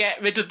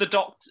get rid of the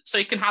Doctor, so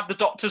he can have the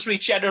Doctor's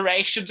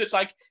regenerations? It's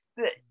like,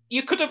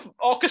 you could have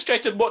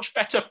orchestrated much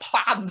better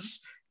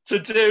plans to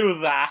do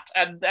that.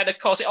 And then, of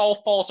course, it all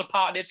falls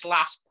apart in its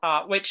last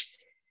part, which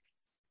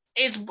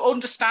is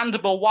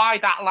understandable why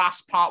that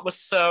last part was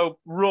so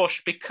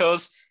rushed,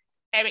 because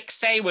Eric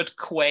Sayward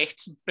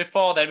quit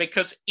before then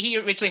because he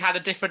originally had a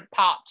different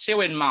part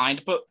 2 in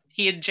mind, but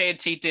he and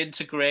J&T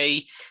didn't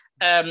agree.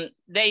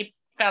 They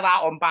fell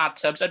out on bad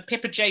terms, and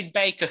Pippa Jane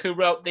Baker, who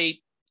wrote the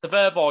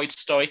Vervoid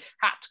story,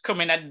 had to come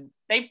in, and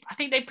I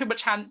think they pretty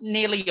much had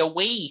nearly a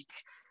week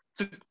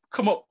to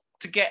come up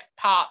to get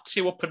part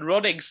 2 up and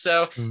running.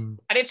 So, and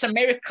it's a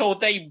miracle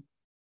they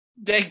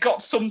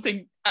got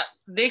something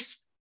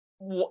this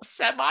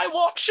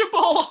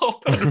semi-watchable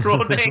up and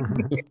running.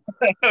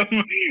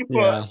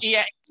 But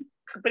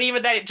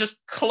even then, it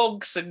just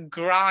clunks and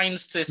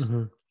grinds to this.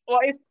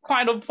 What is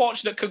quite an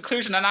unfortunate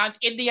conclusion. And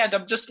in the end,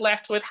 I'm just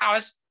left with how I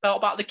felt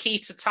about the Key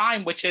to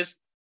Time, which is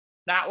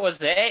that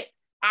was it.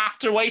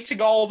 After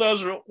waiting all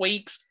those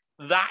weeks,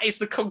 that is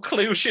the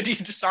conclusion you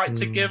decide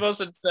to give us.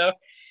 And so,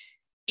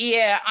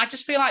 yeah, I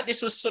just feel like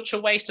this was such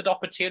a wasted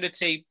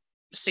opportunity,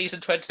 season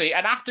 23.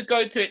 And after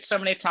going through it so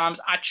many times,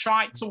 I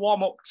tried to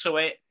warm up to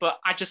it, but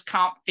I just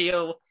can't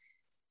feel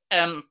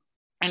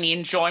any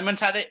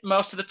enjoyment at it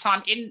most of the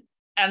time.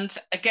 And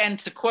again,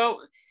 to quote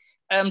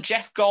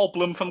Jeff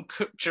Goldblum from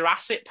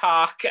Jurassic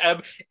Park,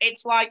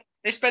 it's like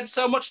they spent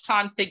so much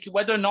time thinking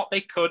whether or not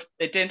they could.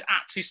 They didn't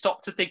actually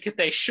stop to think if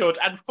they should.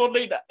 And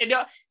funnily,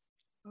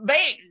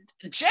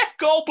 Jeff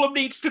Goldblum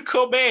needs to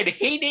come in.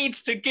 He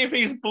needs to give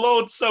his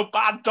blood so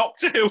bad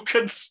Doctor Who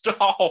can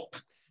stop.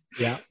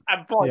 Yeah.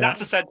 And boy,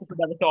 that's a sentence I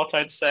never thought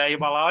I'd say in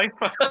my life.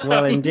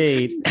 Well,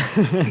 indeed.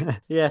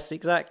 Yes,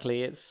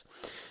 exactly.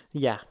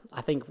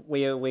 I think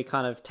we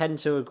kind of tend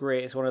to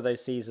agree it's one of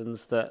those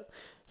seasons that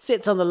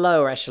sits on the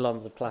lower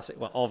echelons of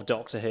of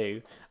Doctor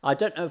Who. I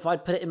don't know if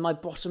I'd put it in my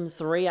bottom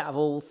 3 out of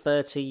all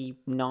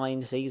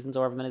 39 seasons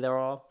or however many there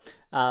are.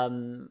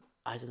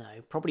 I don't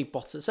know, probably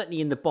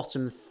certainly in the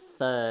bottom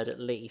 3rd at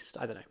least.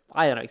 I don't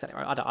know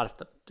exactly right. I'd have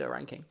to do a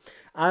ranking.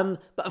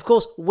 But of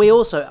course, we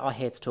also are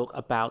here to talk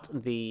about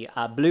the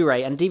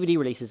Blu-ray and DVD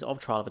releases of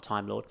Trial of a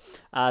Time Lord.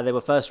 They were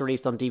first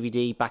released on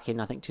DVD back in,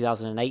 I think,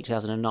 2008,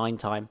 2009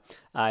 time,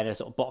 in a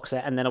sort of box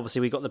set. And then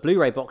obviously we got the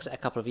Blu-ray box set a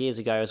couple of years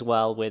ago as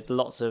well, with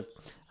lots of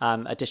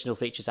additional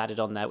features added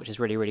on there, which is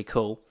really, really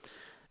cool.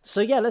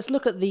 So yeah, let's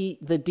look at the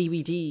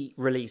DVD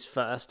release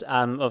first,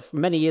 of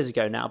many years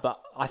ago now,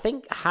 but I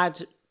think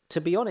had, to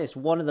be honest,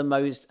 one of the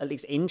most, at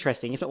least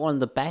interesting, if not one of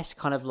the best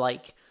kind of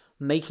like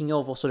making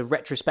of or sort of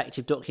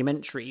retrospective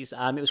documentaries.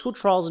 It was called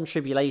Trials and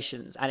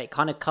Tribulations, and it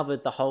kind of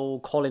covered the whole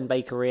Colin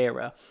Baker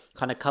era,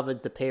 kind of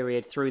covered the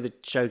period through the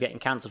show getting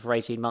cancelled for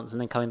 18 months and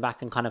then coming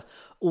back, and kind of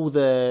all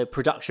the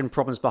production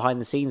problems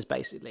behind the scenes,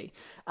 basically.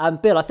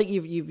 Bill, I think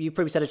you've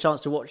probably had a chance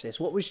to watch this.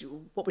 What was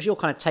your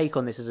kind of take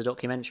on this as a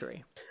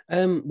documentary?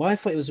 Well, I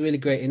thought it was a really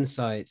great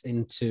insight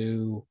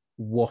into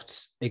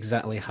what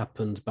exactly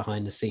happened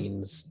behind the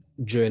scenes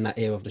during that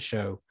era of the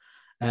show,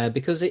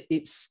 because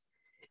it's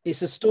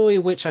a story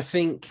which I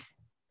think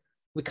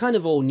we kind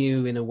of all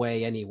knew in a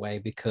way anyway,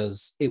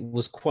 because it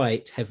was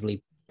quite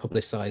heavily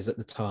publicized at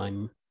the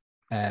time,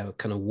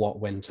 kind of what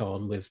went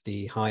on with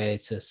the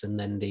hiatus and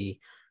then the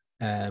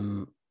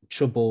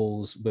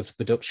troubles with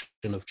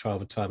production of Trial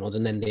of a Time Lord,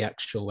 and then the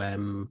actual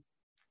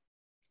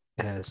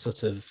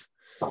sort of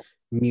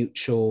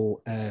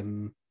mutual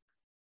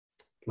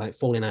like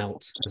falling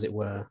out, as it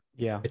were,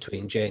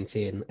 between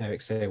JNT and Eric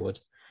Saywood.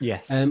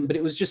 Yes. But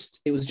it was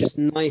just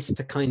nice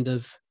to kind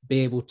of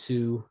be able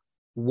to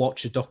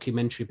watch a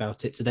documentary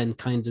about it, to then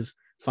kind of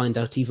find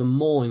out even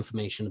more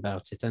information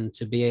about it, and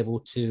to be able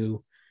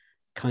to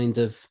kind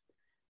of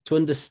to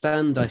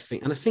understand, I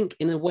think. And I think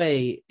in a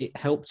way it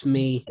helped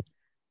me,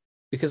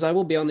 because I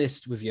will be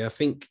honest with you, I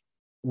think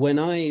when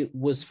I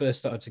was first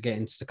started to get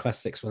into the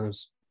classics when I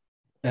was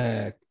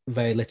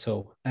very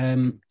little,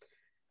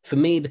 for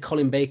me, the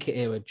Colin Baker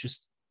era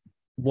just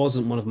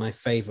wasn't one of my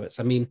favorites.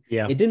 I mean,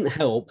 it didn't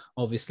help,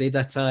 obviously,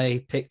 that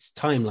I picked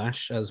Time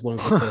Lash as one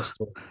of the first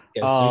to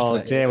go oh,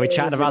 to. dear. We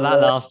chatted about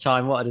that last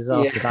time. What a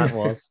disaster that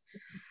was.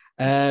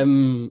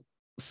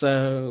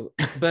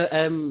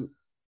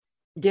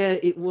 Yeah,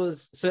 it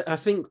was. So I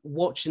think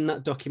watching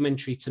that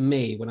documentary, to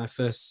me, when I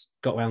first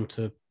got around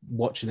to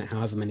watching it,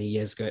 however many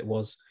years ago it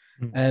was,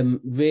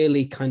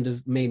 really kind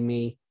of made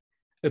me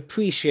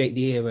appreciate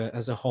the era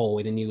as a whole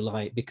in a new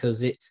light,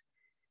 because it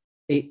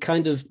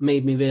kind of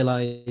made me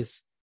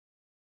realize,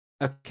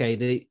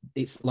 okay,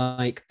 it's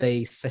like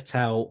they set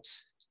out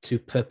to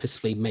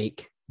purposefully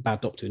make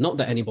bad Doctor Who. Not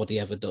that anybody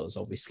ever does,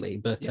 obviously,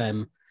 but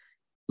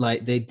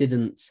like they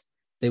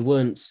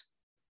weren't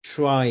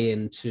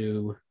trying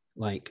to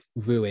like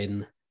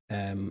ruin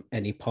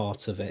any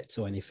part of it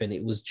or anything.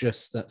 It was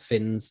just that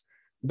Finn's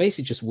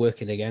basically just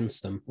working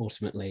against them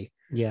ultimately.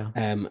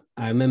 I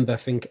remember, I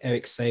think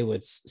Eric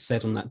Saywood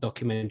said on that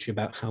documentary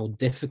about how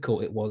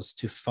difficult it was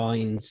to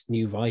find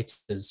new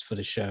writers for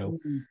the show,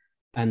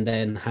 and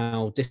then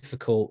how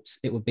difficult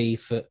it would be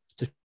to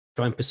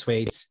try and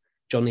persuade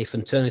John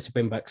Nathan Turner to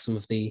bring back some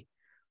of the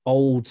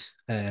old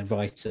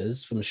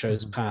writers from the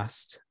show's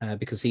past,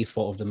 because he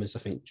thought of them as, I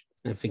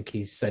think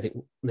he said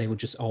they were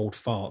just old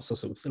farts or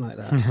something like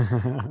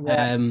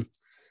that.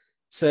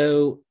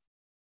 So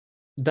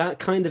that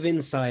kind of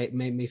insight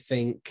made me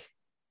think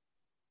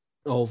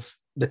of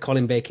the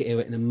Colin Baker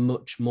era in a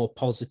much more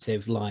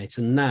positive light.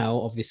 And now,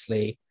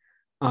 obviously,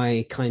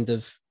 I kind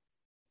of,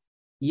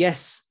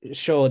 yes,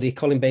 sure, the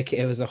Colin Baker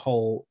era as a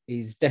whole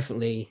is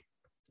definitely,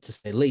 to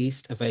say the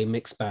least, a very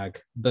mixed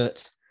bag.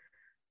 But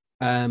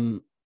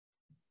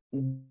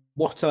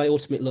what I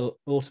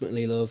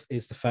ultimately love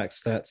is the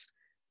fact that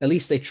at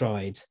least they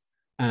tried.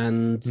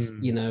 And,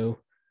 you know,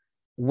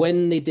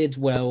 when they did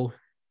well,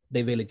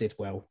 they really did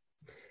well.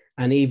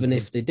 And even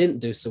if they didn't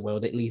do so well,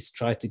 they at least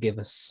tried to give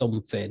us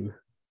something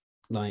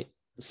like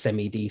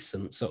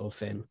semi-decent sort of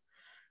thing.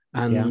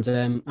 And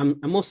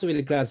I'm also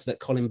really glad that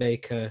Colin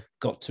Baker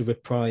got to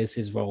reprise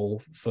his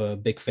role for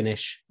Big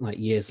Finish like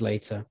years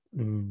later,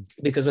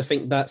 because I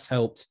think that's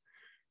helped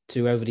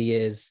to, over the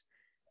years,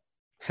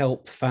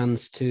 help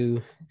fans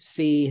to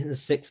see the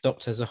Sixth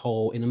Doctor as a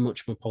whole in a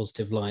much more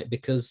positive light,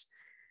 because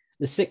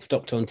the Sixth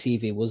Doctor on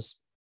TV was,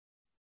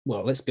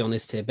 well, let's be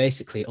honest here,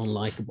 basically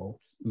unlikable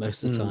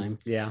most of the time.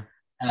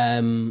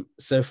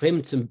 So for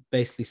him to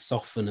basically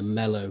soften and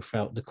mellow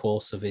throughout the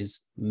course of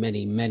his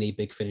many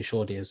Big Finish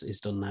audios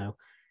he's done now,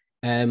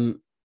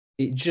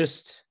 it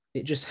just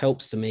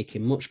helps to make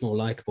him much more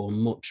likable and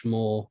much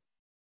more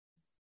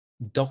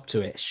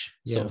Doctor-ish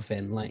sort of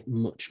thing, like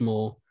much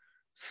more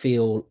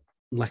feel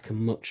like a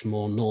much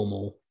more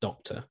normal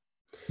Doctor.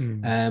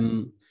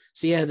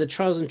 So yeah, the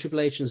Trials and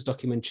Tribulations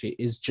documentary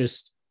is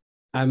just,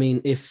 I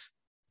mean, if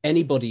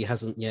anybody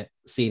hasn't yet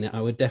seen it,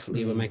 I would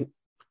definitely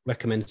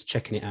recommend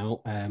checking it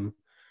out.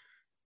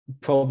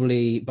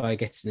 Probably by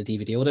getting the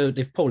DVD, although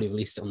they've probably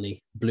released it on the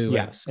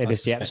Blu-ray. It's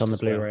on the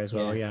Blu-ray as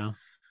well.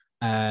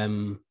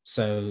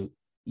 So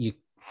you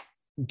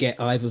get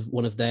either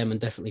one of them and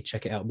definitely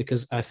check it out,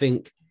 because I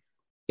think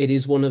it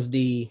is one of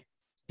the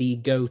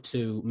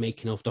go-to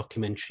making of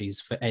documentaries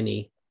for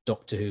any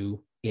Doctor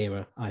Who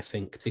era, I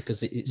think,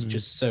 because it's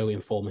just so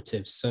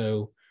informative.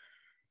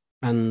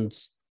 And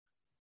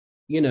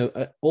you know,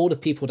 all the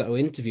people that were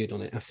interviewed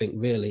on it, I think,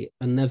 really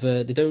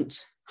they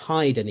don't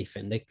hide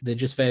anything. They're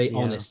just very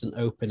honest and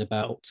open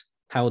about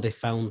how they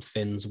found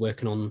things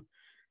working on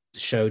the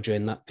show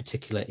during that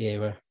particular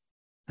era.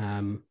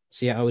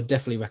 So yeah, I would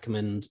definitely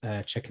recommend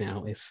checking it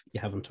out if you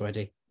haven't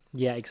already.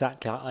 Yeah,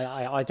 exactly.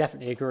 I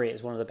definitely agree.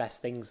 It's one of the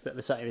best things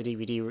that certainly the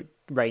DVD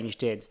range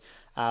did,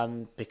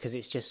 because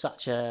it's just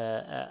such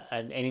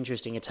an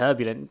interesting, a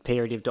turbulent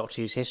period of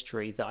Doctor Who's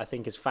history that I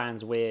think as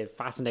fans we're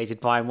fascinated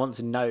by and want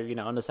to know,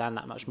 understand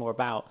that much more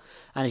about.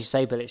 And as you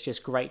say, Bill, it's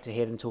just great to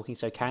hear them talking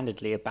so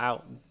candidly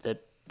about the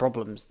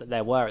problems that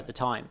there were at the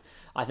time.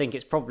 I think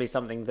it's probably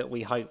something that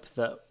we hope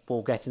that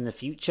we'll get in the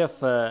future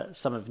for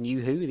some of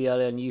New Who, the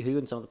earlier New Who,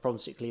 and some of the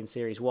problems, particularly in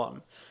Series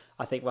 1.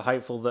 I think we're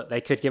hopeful that they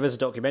could give us a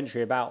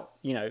documentary about,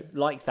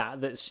 like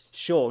that. That's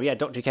sure,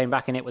 Doctor Who came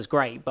back and it was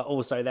great, but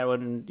also there were,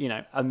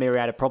 a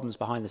myriad of problems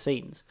behind the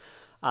scenes.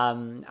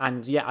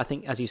 And yeah, I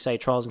think, as you say,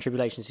 Trials and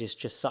Tribulations is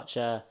just such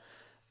a...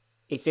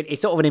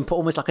 It's sort of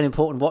almost like an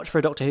important watch for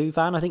a Doctor Who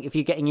fan. I think if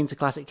you're getting into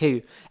classic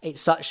Who,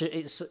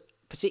 it's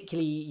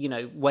particularly, you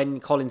know, when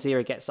Colin's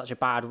era gets such a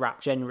bad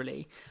rap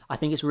generally, I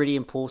think it's really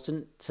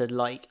important to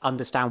like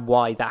understand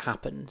why that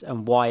happened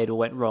and why it all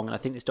went wrong. And I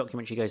think this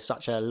documentary goes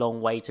such a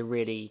long way to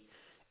really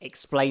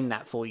explain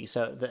that for you,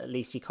 so that at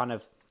least you kind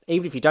of,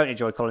 even if you don't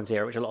enjoy Colin's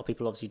era, which a lot of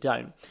people obviously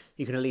don't,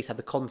 you can at least have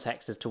the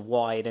context as to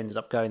why it ended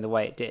up going the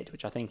way it did,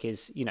 which I think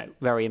is, you know,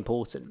 very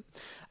important.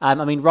 I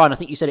mean, Ryan, I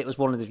think you said it was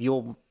one of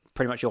your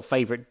pretty much your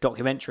favourite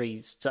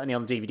documentaries, certainly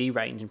on the DVD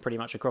range and pretty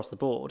much across the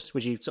board.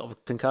 Would you sort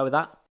of concur with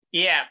that?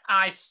 Yeah,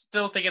 I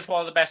still think it's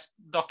one of the best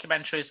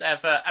documentaries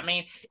ever. I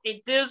mean,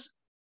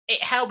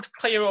 it helped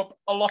clear up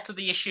a lot of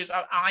the issues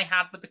I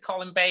had with the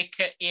Colin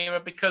Baker era,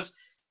 because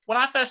when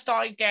I first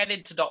started getting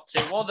into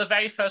Doctor Who, one of the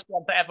very first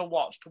ones I ever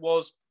watched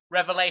was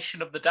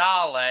Revelation of the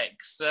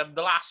Daleks,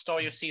 the last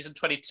story of season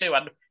 22.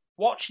 And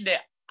watching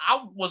it,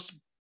 I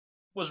was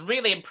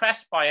really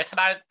impressed by it. And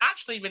I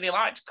actually really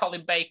liked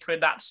Colin Baker in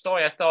that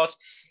story. I thought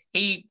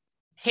he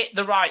hit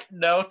the right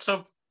note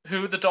of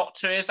who the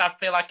Doctor is, I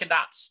feel like, in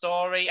that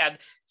story, and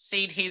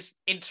seeing his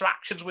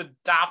interactions with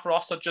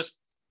Davros are just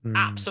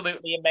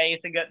absolutely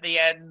amazing at the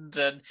end.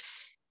 And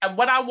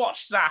when I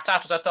watched that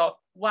afterwards, I thought,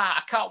 wow,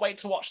 I can't wait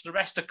to watch the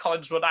rest of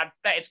Colin's run. I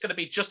bet it's going to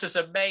be just as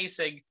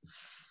amazing.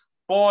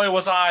 Boy,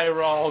 was I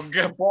wrong.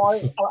 Boy,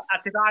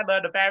 did I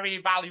learn a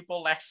very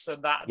valuable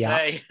lesson that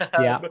day.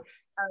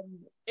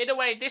 In a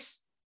way,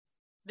 this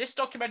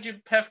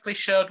documentary perfectly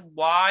showed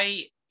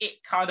why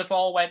it kind of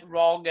all went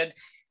wrong. And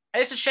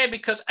it's a shame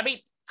because, I mean,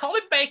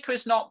 Colin Baker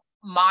is not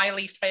my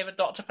least favourite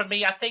Doctor. For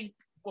me, I think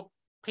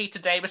Peter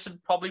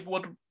Davison probably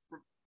would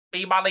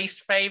be my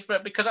least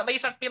favourite, because at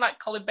least I feel like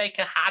Colin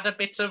Baker had a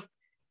bit of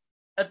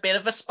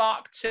a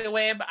spark to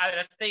him.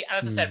 I think,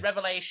 as I said,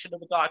 Revelation of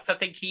the Daleks, I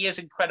think he is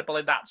incredible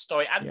in that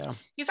story. And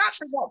he's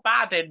actually not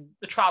bad in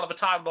The Trial of a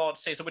Time Lord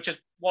season, which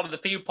is one of the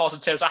few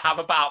positives I have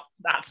about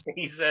that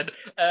season.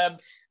 As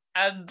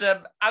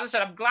I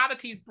said, I'm glad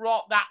that he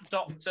brought that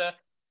Doctor,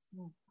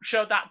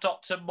 showed that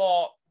Doctor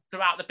more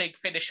throughout the Big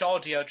Finish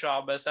audio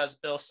dramas, as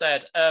Bill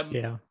said.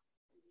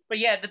 But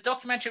yeah, the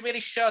documentary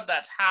really showed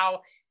that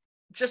how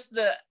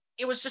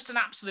it was just an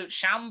absolute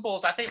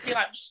shambles. I feel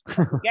like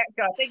from the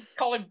get-go, I think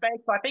Colin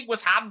Baker,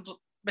 was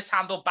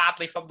mishandled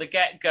badly from the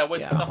get-go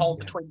with the whole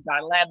twin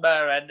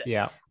dilemma and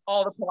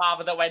all the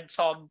palaver that went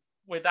on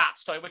with that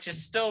story, which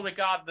is still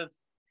regarded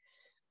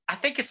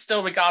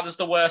as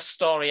the worst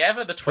story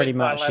ever. The twin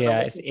dilemma. Pretty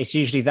much, yeah. It's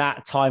usually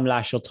that, Time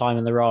Lash, or Time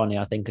in the Rani,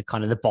 I think, are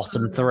kind of the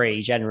bottom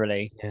three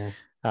generally.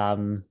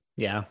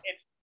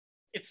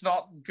 It's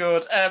not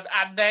good.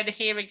 And then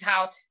hearing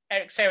how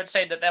Eric Sayer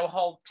saying that there were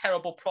whole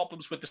terrible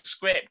problems with the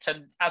script,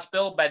 and as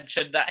Bill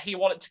mentioned, that he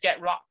wanted to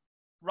get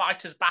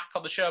writers back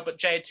on the show, but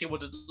JNT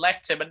wouldn't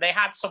let him. And they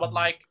had someone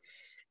like,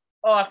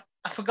 I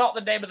forgot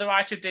the name of the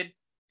writer who did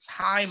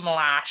Time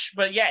Lash,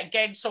 but yeah,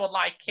 again, someone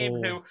like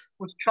him who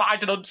was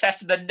tried and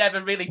untested and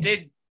never really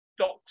did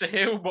Doctor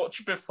Who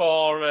much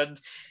before, and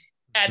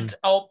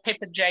Pip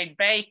and Jane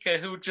Baker,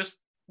 who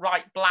just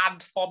write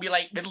bland,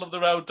 formulate middle of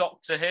the road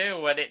Doctor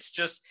Who, and it's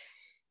just,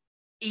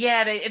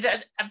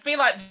 I feel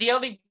like the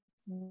only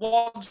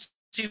ones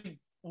who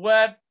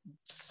were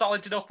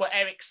solid enough were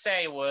Eric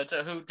Saywood,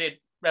 who did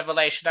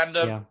Revelation, and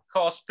of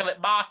course Philip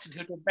Martin,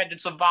 who did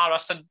Vengeance on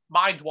Varos and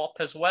Mind Warp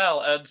as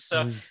well. And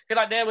so I feel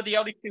like they were the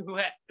only two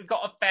who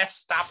got a fair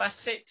stab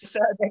at it to a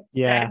certain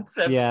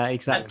extent. Yeah,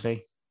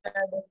 exactly.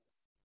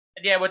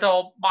 And with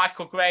all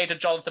Michael Grade and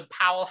Jonathan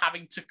Powell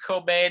having to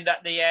come in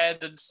at the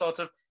end and sort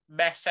of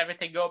mess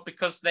everything up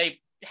because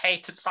they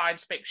hated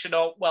science fiction,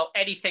 or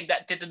anything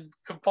that didn't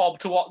conform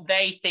to what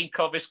they think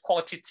of as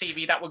quality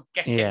TV that would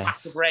get it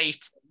back of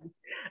rating,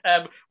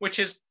 which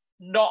is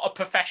not a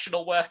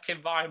professional work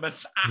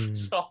environment at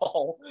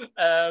all.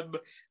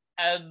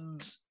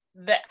 And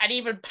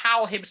even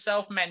Powell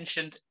himself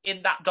mentioned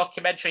in that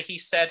documentary, he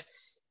said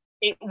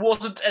it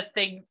wasn't a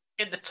thing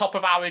in the top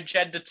of our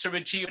agenda to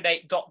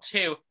rejuvenate Doctor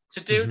Who. To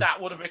do that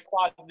would have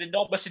required an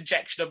enormous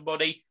injection of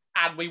money,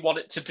 and we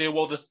wanted to do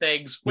other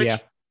things, which I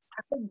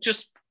think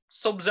just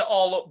sums it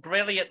all up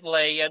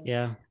brilliantly. And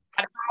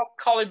how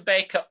Colin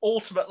Baker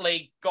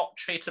ultimately got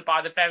treated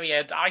by the very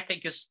end, I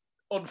think, is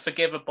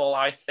unforgivable,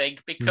 I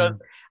think, because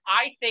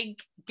I think,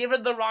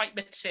 given the right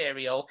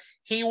material,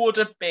 he would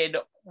have been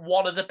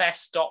one of the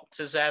best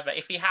Doctors ever.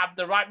 If he had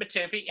the right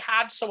material, if he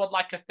had someone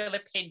like a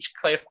Philip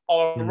Hinchcliffe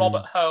or a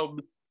Robert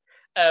Holmes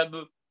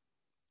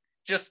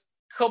just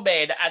come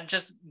in and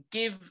just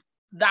give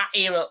that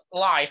era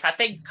life, I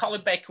think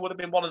Colin Baker would have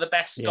been one of the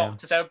best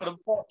Doctors ever. But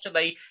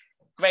unfortunately,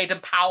 Graydon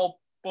Powell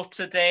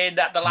buttered in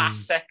at the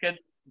last second.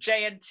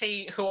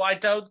 JNT, who I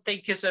don't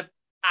think is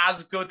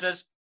as good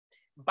as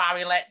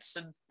Barry Letts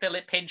and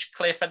Philip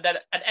Hinchcliffe, and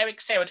Eric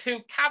Saywood,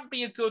 who can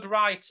be a good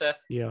writer.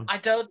 I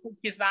don't think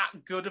he's that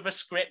good of a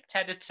script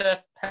editor,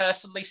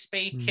 personally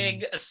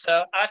speaking.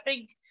 So I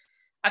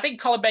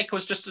think Colin Baker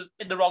was just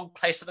in the wrong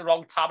place at the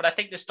wrong time, and I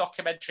think this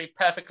documentary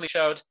perfectly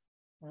showed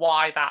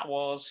why that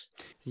was.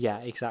 Yeah,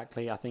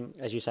 exactly. I think,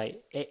 as you say,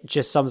 it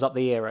just sums up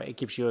the era. It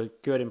gives you a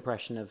good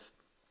impression of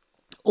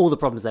all the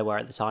problems there were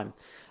at the time.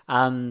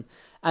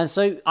 And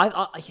so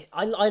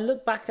I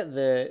look back at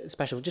the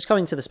special, just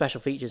coming to the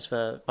special features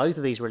for both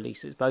of these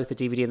releases, both the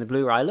DVD and the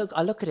Blu-ray. I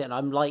look at it and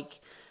I'm like,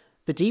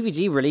 the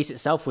DVD release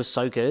itself was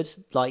so good.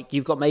 Like,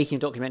 you've got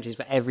making of documentaries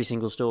for every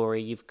single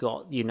story. You've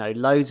got,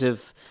 loads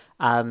of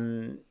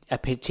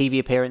TV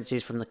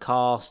appearances from the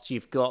cast.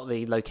 You've got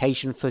the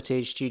location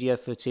footage, studio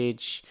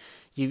footage.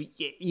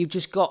 You've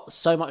just got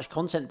so much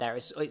content there.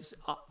 It's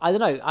I don't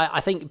know. I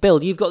think,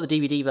 Bill, you've got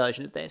the DVD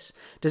version of this.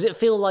 Does it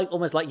feel like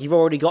almost like you've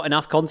already got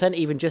enough content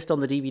even just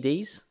on the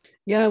DVDs?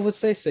 Yeah, I would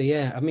say so.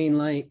 Yeah, I mean,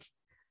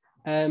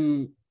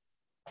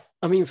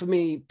 for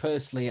me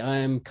personally, I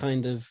am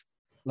kind of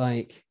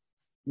like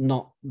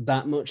not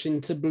that much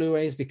into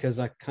Blu-rays because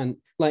I can't,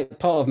 like,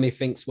 part of me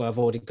thinks, well, I've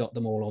already got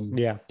them all on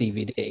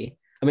DVD.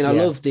 I mean, I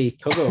love the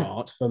cover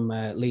art from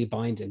Lee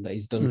Binding that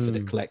he's done for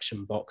the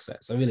collection box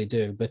sets. I really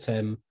do. But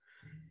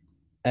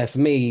for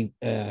me,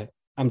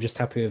 I'm just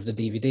happy with the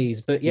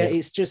DVDs. But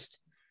it's just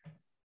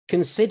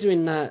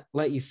considering that,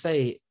 like you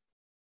say,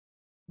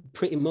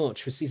 pretty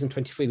much for season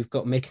 23, we've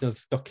got making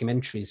of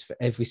documentaries for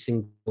every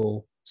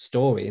single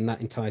story in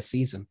that entire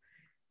season.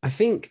 I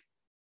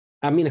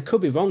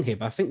could be wrong here,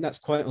 but I think that's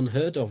quite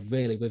unheard of,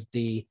 really, with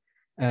the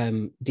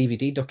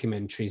DVD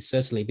documentaries,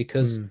 certainly,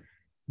 because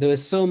there are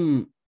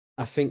some,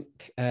 I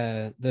think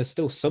there's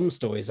still some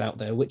stories out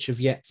there which have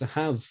yet to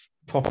have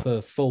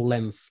proper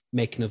full-length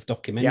making of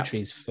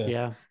documentaries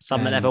for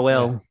some that never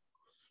will.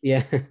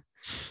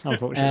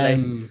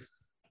 Unfortunately.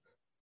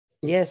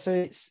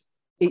 So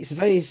it's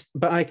very,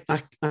 but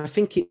I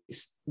think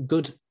it's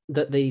good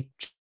that they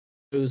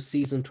chose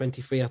season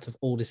 23 out of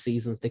all the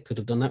seasons they could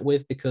have done that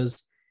with,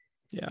 because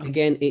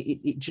again,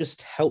 it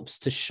just helps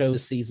to show the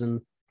season.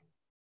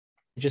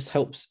 It just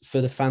helps for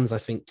the fans, I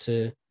think,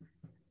 to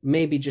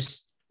maybe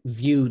just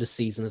view the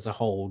season as a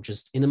whole,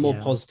 just in a more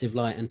positive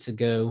light, and to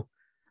go,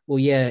 well,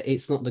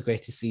 it's not the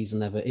greatest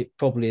season ever. It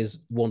probably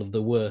is one of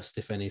the worst,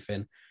 if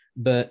anything.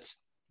 But,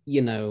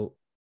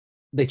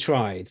 they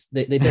tried.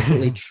 They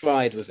definitely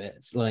tried with it.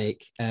 It's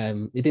like,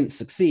 it didn't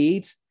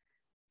succeed,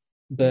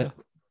 but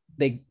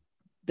they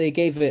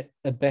gave it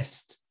a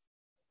best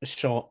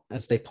shot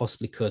as they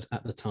possibly could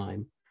at the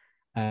time.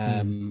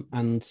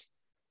 And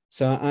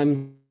so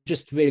I'm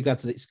just really glad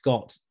that it's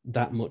got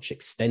that much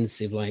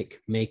extensive,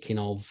 like, making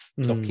of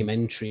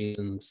documentaries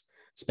and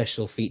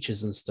special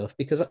features and stuff,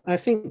 because I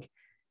think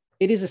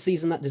it is a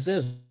season that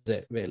deserves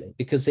it, really,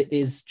 because it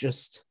is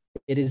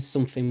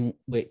something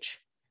which,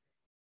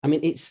 I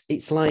mean,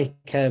 it's like,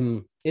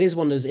 it is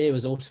one of those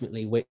eras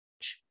ultimately, which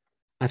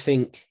I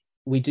think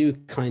we do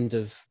kind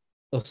of,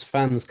 us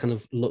fans kind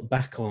of look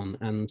back on,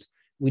 and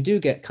we do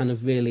get kind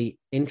of really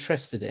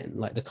interested in,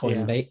 like, the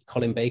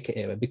Colin Baker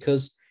era,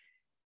 because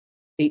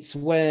it's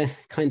where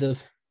kind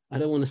of, I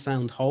don't want to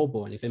sound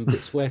horrible or anything, but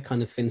it's where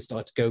kind of things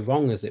started to go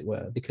wrong, as it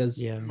were,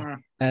 because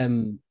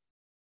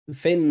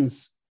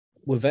Finns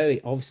were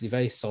obviously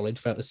very solid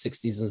throughout the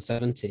 60s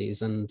and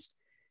 70s, and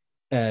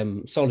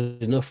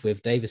solid enough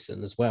with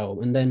Davison as well.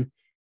 And then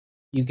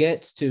you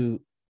get to,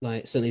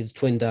 like, certainly the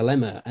Twin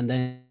Dilemma, and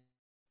then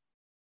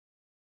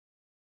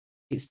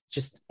it's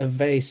just a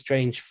very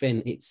strange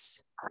thing.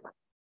 It's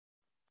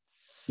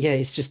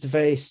just a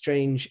very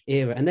strange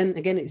era. And then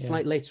again, it's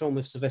like later on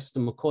with Sylvester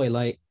McCoy,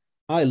 like,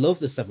 I love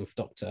the Seventh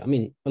Doctor. I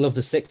mean, I love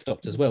the Sixth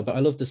Doctor as well, but I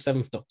love the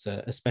Seventh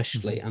Doctor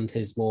especially, and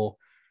his more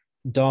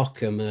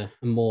darker and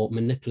more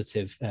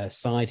manipulative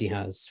side he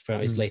has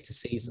throughout his later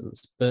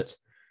seasons. But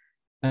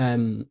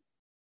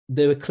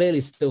there were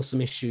clearly still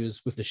some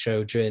issues with the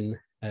show during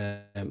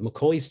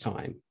McCoy's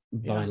time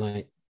by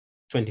like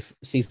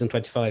season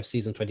 25,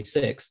 season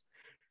 26.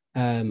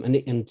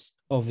 And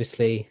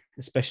obviously,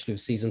 especially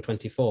with season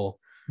 24.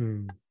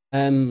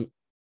 And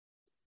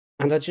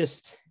I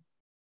just,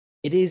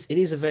 it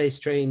is a very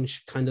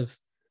strange kind of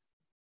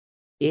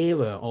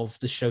era of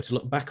the show to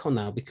look back on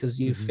now, because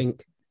you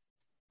think,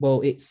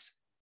 well, it's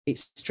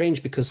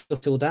strange because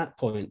up till that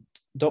point,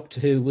 Doctor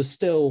Who was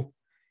still,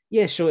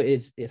 sure,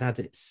 it had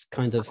its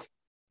kind of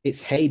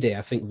its heyday,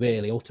 I think,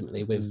 really,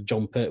 ultimately, with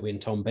John Pertwee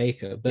and Tom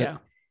Baker. But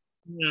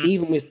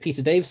even with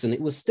Peter Davison,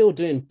 it was still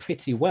doing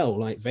pretty well,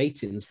 like,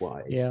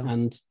 ratings-wise.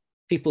 And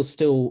people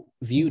still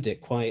viewed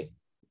it quite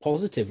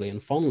positively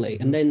and fondly.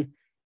 And then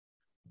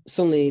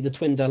suddenly the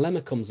Twin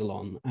Dilemma comes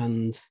along,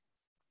 and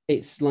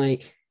it's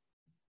like,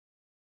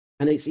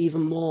 and it's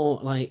even more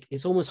like,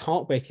 it's almost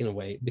heartbreaking in a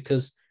way,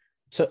 because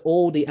to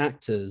all the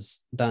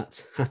actors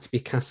that had to be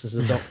cast as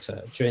a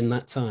Doctor during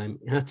that time,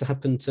 it had to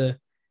happen to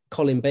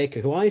Colin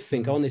Baker, who I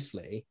think,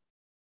 honestly,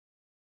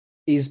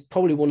 is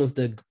probably one of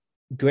the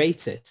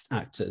greatest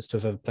actors to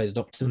have ever played a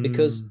Doctor,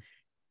 because,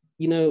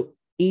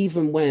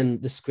 even when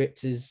the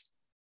script is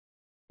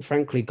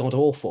frankly god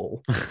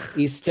awful,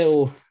 he's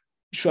still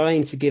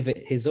trying to give it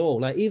his all.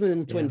 Like, even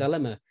in Twin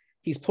Dilemma,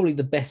 he's probably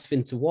the best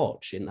thing to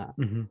watch in that.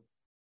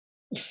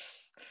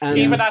 And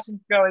even as he's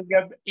going,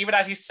 even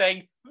as he's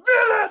saying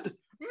 "villain,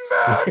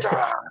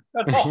 murderer,"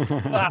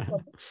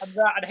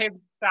 and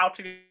him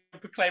shouting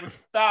proclaiming,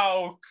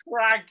 "No,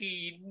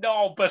 Craggy,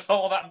 no," but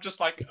all that. I'm just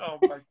like, oh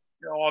my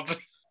God.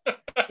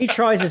 He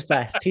tries his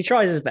best.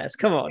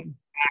 Come on.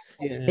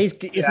 Yeah.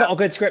 It's not a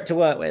good script to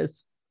work with.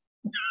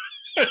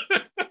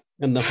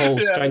 And the whole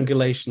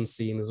strangulation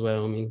scene as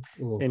well. I mean,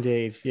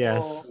 Indeed,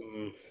 yes.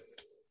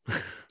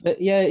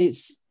 But yeah,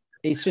 it's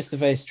just a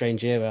very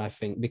strange era, I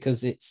think,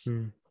 because it's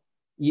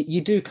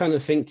you do kind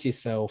of think to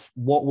yourself,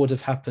 what would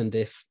have happened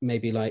if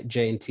maybe like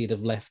J&T'd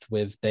have left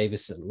with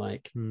Davison?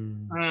 Like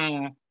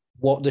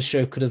what the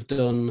show could have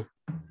done.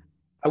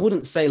 I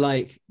wouldn't say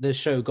like the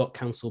show got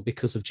cancelled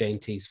because of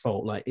J&T's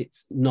fault. Like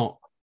it's not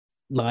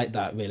like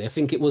that really. I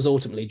think it was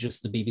ultimately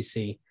just the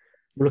BBC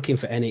looking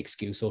for any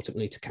excuse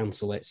ultimately to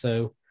cancel it.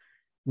 So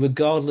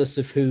regardless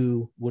of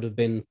who would have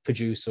been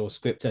producer or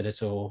script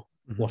editor or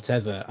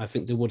whatever, I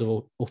think they would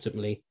have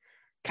ultimately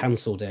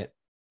cancelled it.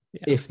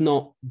 Yeah. If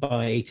not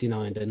by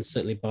 89, then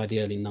certainly by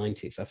the early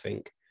 90s, I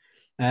think.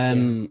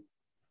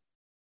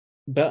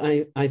 But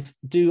I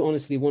do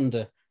honestly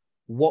wonder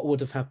what would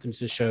have happened to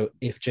the show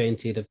if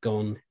J&T had have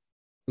gone,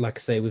 like I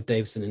say, with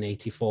Davison in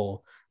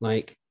 84.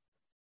 Like,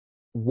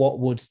 what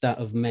would that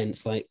have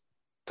meant? Like,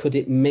 could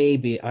it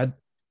maybe,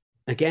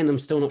 again, I'm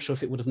still not sure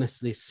if it would have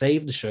necessarily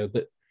saved the show,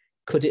 but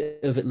could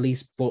it have at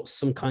least brought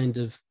some kind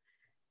of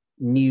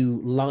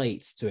new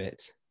light to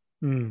it?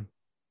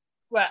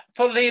 Well,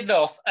 funnily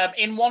enough,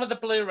 in one of the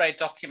Blu-ray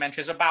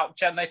documentaries about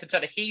Jen Nathan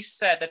Turner, he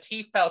said that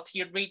he felt he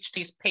had reached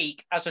his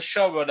peak as a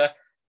showrunner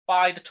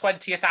by the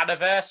 20th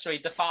anniversary,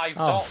 the Five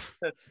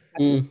Doctors.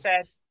 And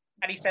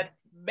he said,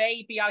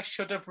 maybe I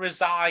should have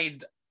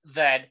resigned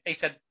then. He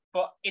said,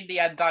 but in the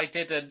end, I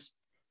didn't.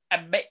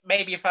 And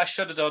maybe if I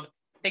should have done,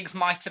 things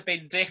might have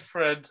been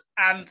different.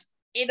 And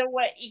in a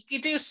way, you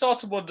do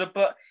sort of wonder,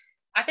 but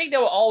I think they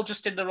were all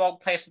just in the wrong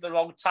place at the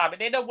wrong time.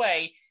 And in a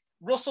way,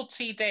 Russell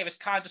T Davies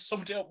kind of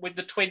summed it up with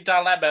the Twin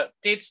Dilemma.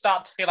 Did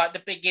start to feel like the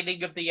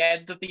beginning of the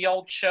end of the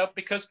old show,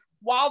 because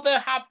while there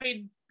had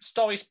been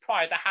stories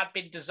prior, there had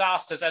been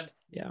disasters. And,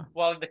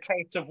 well, in the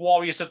case of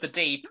Warriors of the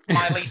Deep,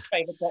 my least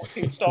favourite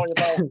Doctor Who story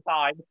of all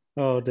time,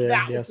 was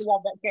the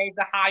one that gave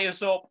the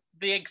hires up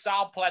the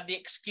example and the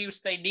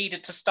excuse they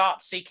needed to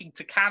start seeking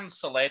to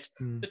cancel it.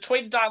 The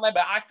Twin Dilemma,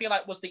 I feel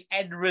like, was the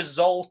end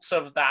result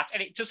of that.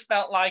 And it just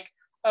felt like,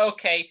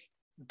 okay,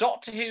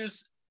 Doctor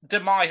Who's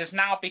demise is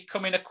now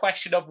becoming a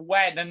question of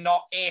when and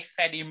not if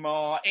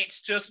anymore.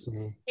 It's just,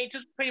 it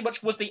just pretty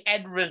much was the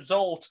end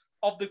result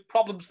of the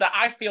problems that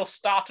I feel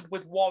started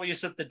with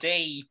Warriors of the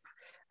Deep.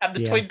 And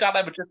the Twin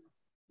Dilemma just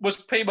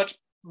was pretty much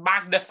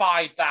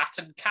magnified that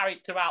and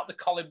carried throughout the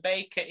Colin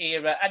Baker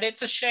era. And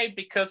it's a shame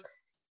because,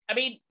 I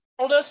mean,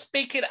 although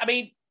speaking, I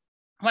mean,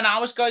 when I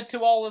was going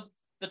through all of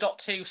the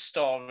Doctor Who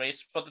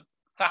stories for the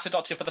classic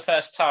Doctor Who for the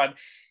first time,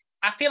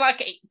 I feel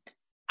like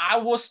I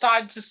was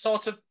starting to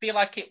sort of feel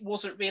like it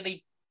wasn't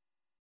really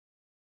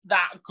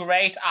that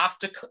great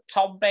after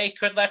Tom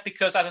Baker had left,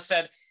 because, as I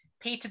said,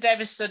 Peter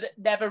Davison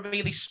never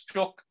really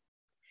struck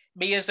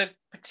me as a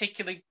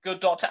particularly good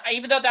Doctor.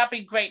 Even though there have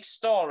been great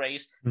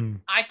stories,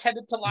 I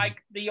tended to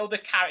like the other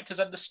characters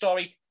and the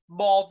story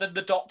more than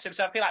the Doctor.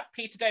 So I feel like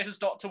Peter Davison's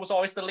Doctor was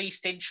always the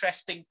least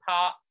interesting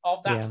part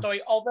of that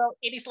story. Although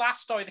in his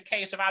last story, The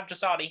Caves of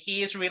Androzani,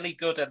 he is really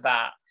good at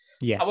that.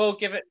 Yes. I will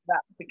give it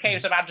that. The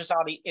Caves of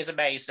Androzani is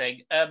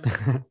amazing. And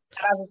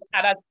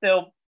I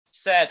still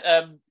said,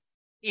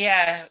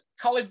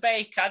 Colin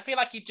Baker, I feel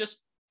like he just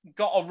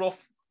got a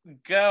rough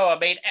go. I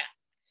mean,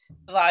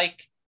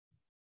 like,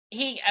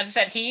 as I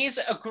said, he is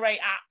a great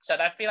actor,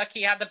 and I feel like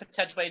he had the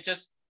potential, but it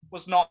just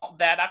was not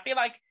there. And I feel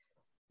like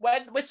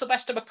with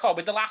Sylvester McCoy,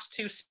 with the last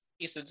two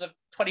seasons of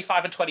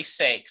 25 and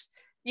 26,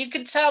 you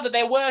can tell that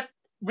they were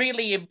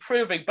really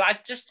improving, but I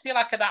just feel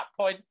like at that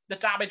point, the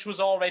damage was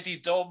already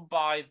done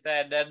by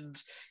then,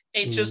 and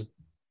it just,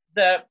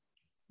 the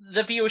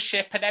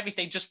viewership and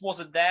everything just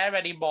wasn't there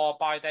anymore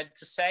by then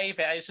to save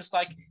it. It's just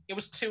like, it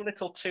was too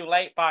little too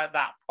late by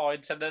that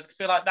point, and I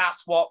feel like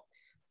that's what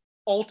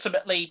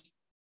ultimately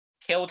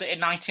killed it in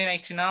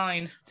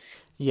 1989.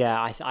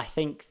 Yeah, I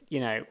think,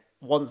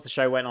 once the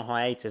show went on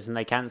hiatus and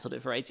they cancelled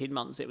it for 18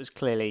 months, it was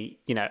clearly,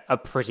 a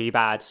pretty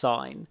bad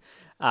sign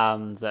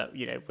that,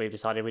 we've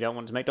decided we don't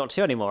want to make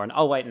Doctor Who anymore. And,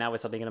 oh, wait, now we're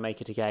suddenly going to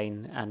make it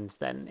again. And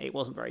then it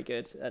wasn't very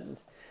good.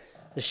 And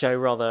the show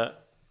rather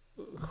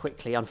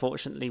quickly,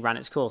 unfortunately, ran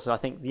its course. So I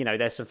think,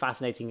 there's some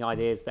fascinating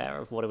ideas there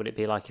of what would it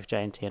be like if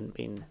J&T hadn't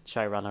been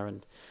showrunner.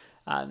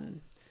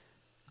 And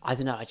I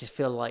don't know, I just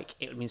feel like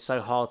it would have been so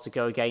hard to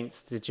go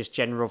against the just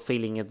general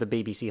feeling of the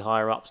BBC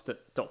higher-ups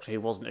that Doctor Who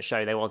wasn't a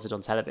show they wanted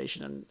on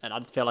television. And I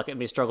feel like it would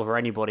be a struggle for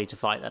anybody to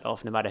fight that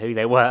off, no matter who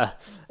they were.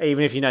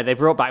 Even if, they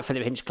brought back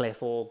Philip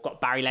Hinchcliffe or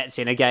got Barry Letts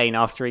in again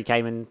after he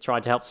came and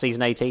tried to help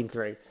season 18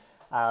 through.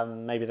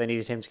 Maybe they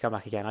needed him to come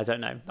back again. I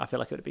don't know. I feel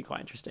like it would be quite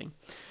interesting.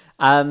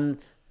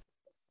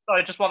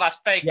 Sorry, just one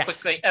last very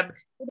quickly.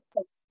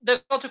 The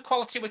sort of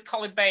quality with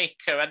Colin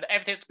Baker and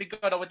everything that's been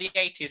going on with the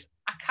 80s,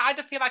 I kind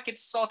of feel like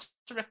it's sort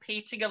of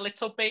repeating a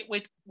little bit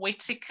with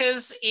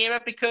Whittaker's era,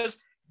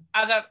 because,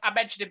 as I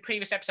mentioned in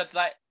previous episodes,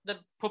 like the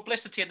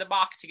publicity and the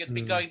marketing has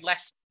been going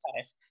less and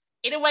less.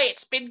 in a way,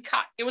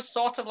 it was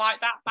sort of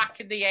like that back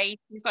in the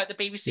 80s. Like the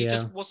BBC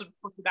just wasn't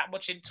putting that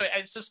much into it.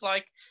 And it's just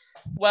like,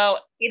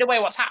 well, in a way,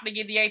 what's happening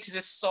in the 80s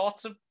is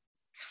sort of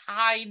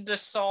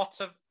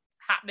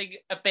happening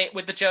a bit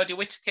with the Jodie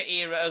Whittaker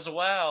era as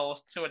well,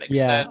 to an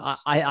extent.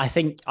 I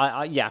think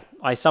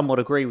I somewhat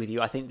agree with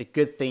you. I think the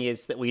good thing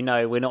is that we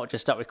know we're not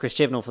just stuck with Chris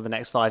Chibnall for the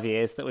next 5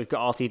 years, that we've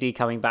got RTD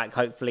coming back,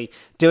 hopefully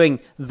doing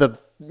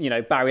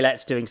Barry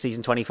Letts doing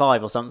season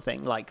 25 or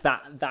something like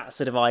that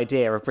sort of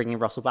idea of bringing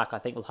Russell back, I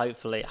think will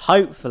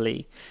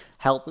hopefully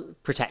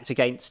help protect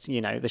against,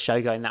 the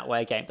show going that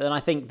way again. But then I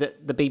think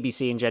that the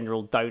BBC in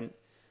general don't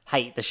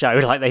hate the show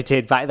like they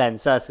did back then,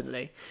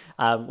 certainly,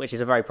 which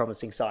is a very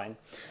promising sign.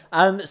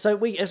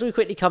 So as we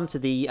quickly come to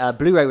the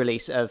Blu-ray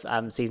release of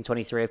season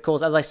 23, of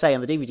course, as I say,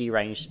 on the DVD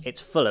range, it's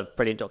full of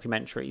brilliant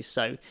documentaries.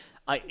 So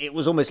it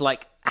was almost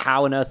like,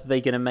 how on earth are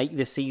they going to make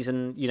this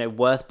season,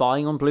 worth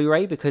buying on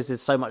Blu-ray? Because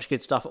there's so much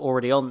good stuff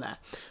already on there.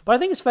 But I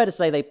think it's fair to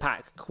say they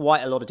pack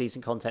quite a lot of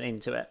decent content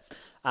into it.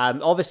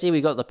 Obviously,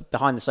 we've got the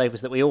behind the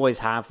sofas that we always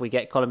have. We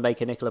get Colin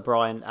Baker, Nicola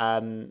Bryant,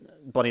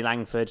 Bonnie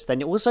Langford.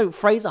 Then also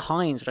Fraser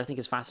Hines, which I think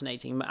is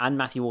fascinating, and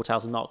Matthew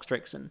Waterhouse and Mark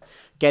Strickson,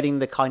 getting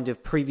the kind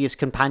of previous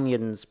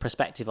companions'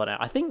 perspective on it.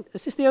 I think,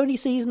 is this the only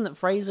season that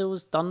Fraser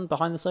was done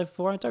behind the sofa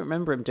for? I don't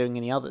remember him doing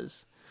any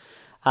others.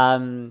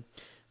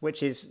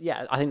 Which is,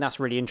 I think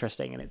that's really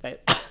interesting. And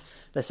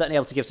they're certainly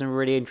able to give some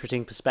really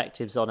interesting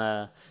perspectives on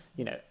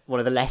one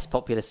of the less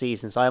popular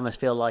seasons. I almost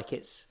feel like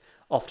it's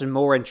often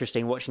more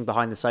interesting watching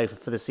behind the sofa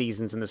for the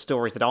seasons and the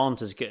stories that aren't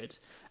as good,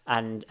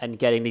 and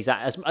getting these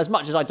as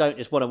much as I don't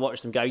just want to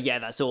watch them go, yeah,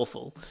 that's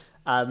awful.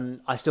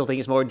 I still think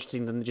it's more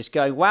interesting than just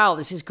going, wow,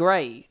 this is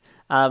great,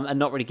 and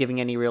not really giving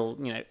any real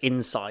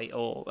insight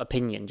or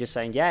opinion, just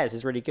saying, yeah, this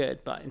is really good,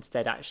 but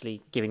instead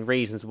actually giving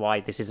reasons why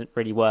this isn't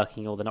really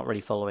working, or they're not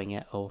really following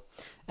it, or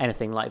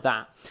anything like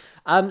that.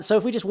 So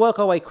if we just work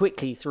our way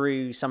quickly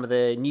through some of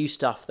the new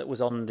stuff that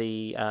was on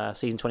the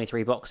season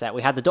 23 box set,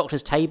 we had the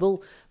Doctor's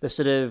Table, the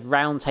sort of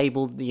round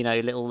table,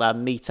 little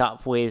meet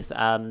up with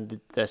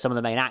some of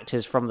the main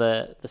actors from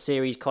the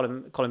series,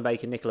 Colin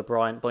Baker, Nicola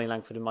Bryant, Bonnie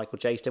Langford and Michael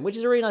Jaston, which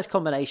is a really nice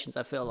combination,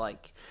 I feel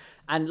like.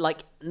 And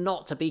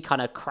not to be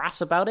kind of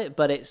crass about it,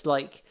 but it's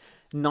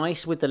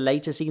nice with the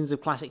later seasons of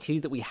Classic Who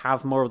that we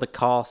have more of the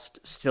cast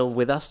still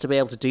with us to be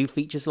able to do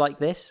features like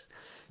this.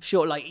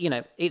 Sure,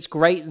 it's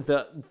great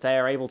that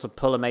they're able to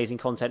pull amazing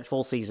content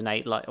for season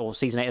 8, or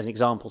season 8 as an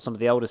example. Some of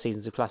the older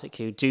seasons of Classic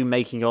Who do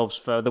making ofs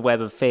for The Web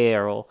of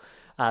Fear or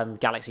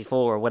Galaxy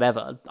 4 or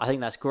whatever. I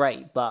think that's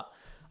great, but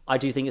I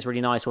do think it's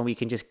really nice when we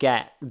can just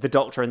get the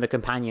Doctor and the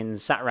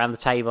companions sat around the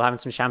table having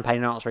some champagne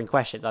and answering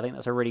questions. I think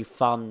that's a really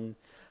fun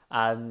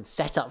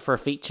setup for a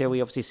feature.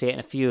 We obviously see it in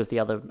a few of the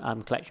other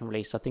collection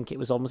releases. I think it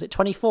was on, was it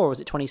 24 or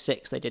was it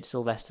 26 they did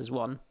Sylvester's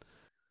one?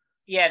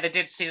 Yeah, they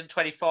did season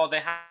 24.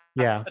 They had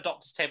a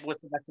Doctor's Table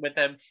with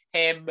them.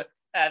 Him,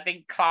 I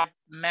think Clive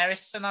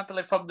Merrison, I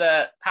believe, from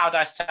the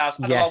Paradise Tales,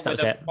 and yes, along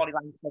with Bonnie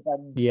Langford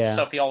and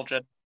Sophie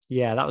Aldred.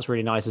 Yeah, that was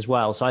really nice as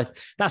well. So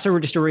that's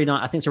just a really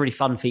nice. I think it's a really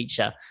fun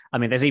feature. I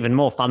mean, there's even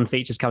more fun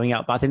features coming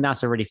up, but I think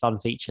that's a really fun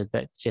feature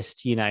that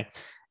just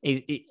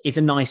it's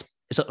a nice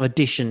sort of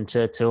addition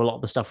to a lot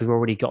of the stuff we've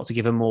already got, to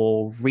give a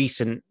more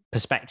recent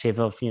perspective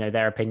of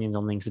their opinions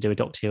on things to do with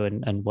Doctor Who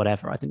and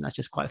whatever. I think that's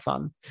just quite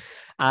fun.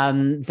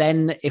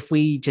 Then if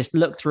we just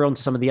look through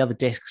onto some of the other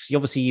discs,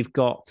 obviously you've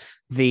got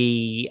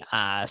the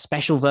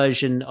special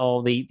version,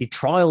 or the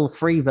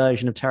trial-free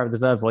version of Terror of the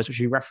Vervoids, which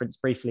we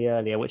referenced briefly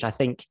earlier, which I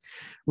think,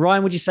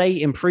 Ryan, would you say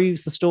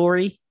improves the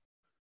story?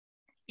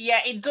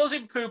 Yeah, it does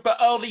improve, but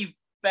only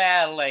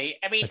barely.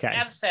 I mean, as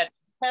I said,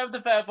 Terror of the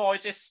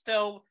Vervoids is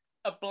still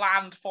a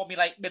bland,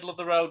 formulaic,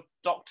 middle-of-the-road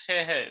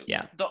Doctor Who.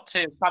 Yeah. Doctor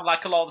Who, kind of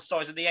like a lot of the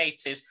stories in the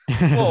 80s.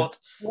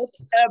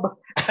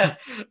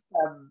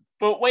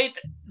 But with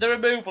the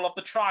removal of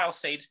the trial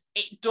scenes,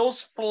 it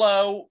does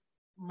flow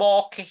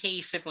more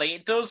cohesively.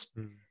 It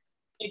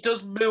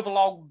does move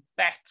along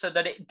better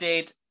than it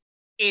did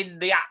in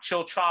the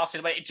actual trial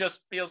scene, where it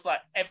just feels like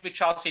every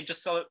trial scene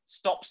just sort of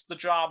stops the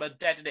drama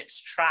dead in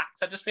its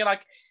tracks. I just feel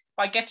like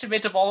by getting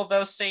rid of all of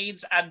those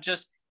scenes and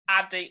just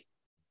adding,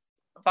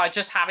 by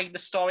just having the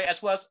story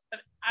as well as,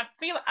 I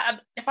feel, and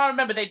if I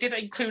remember, they did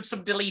include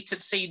some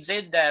deleted scenes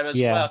in there as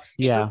well.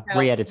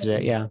 Re-edited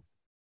it,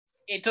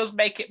 It does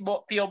make it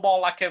feel more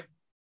like a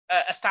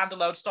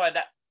standalone story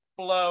that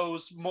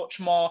flows much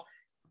more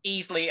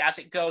easily as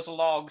it goes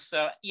along.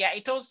 So,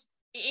 it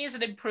is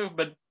an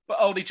improvement, but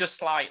only just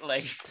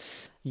slightly.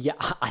 Yeah,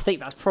 I think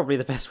that's probably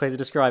the best way to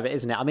describe it,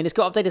 isn't it? I mean, it's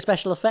got updated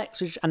special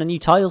effects and a new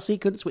tile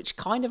sequence, which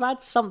kind of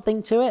adds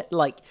something to it.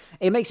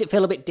 It makes it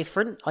feel a bit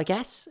different, I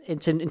guess,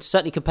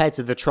 certainly compared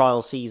to the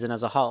trial season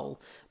as a whole.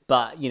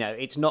 But,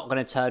 it's not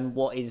going to turn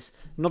what is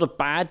not a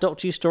bad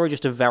Doctor Who story,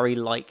 just a very,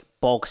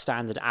 bog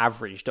standard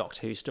average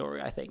Doctor Who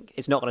story, I think.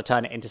 It's not going to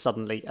turn it into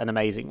suddenly an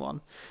amazing one.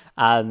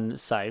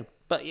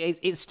 but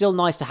it's still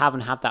nice to have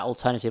that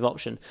alternative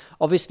option.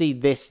 Obviously,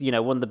 this,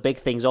 one of the big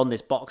things on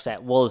this box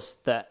set was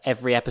that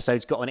every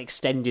episode's got an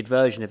extended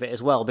version of it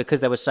as well, because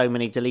there were so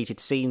many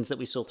deleted scenes that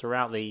we saw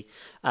throughout the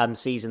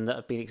season that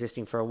have been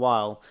existing for a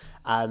while.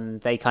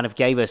 They kind of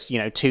gave us,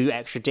 2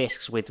 extra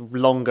discs with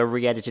longer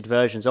re-edited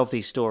versions of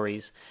these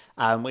stories,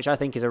 which I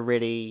think is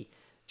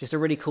just a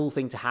really cool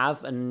thing to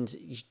have, and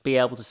be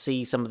able to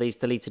see some of these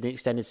deleted and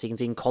extended scenes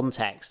in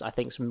context. I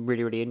think is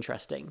really, really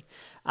interesting.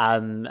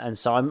 And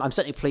so I'm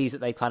certainly pleased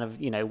that they kind of,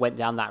 went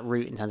down that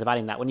route in terms of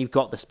adding that when you've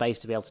got the space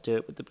to be able to do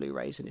it with the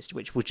Blu-rays,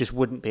 which just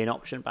wouldn't be an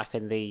option back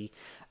in the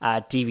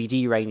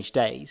DVD range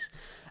days.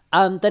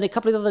 Then a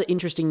couple of other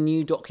interesting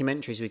new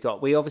documentaries we got.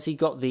 We obviously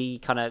got the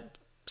kind of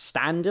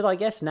standard, I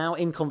guess, now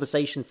in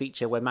conversation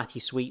feature where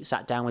Matthew Sweet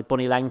sat down with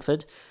Bonnie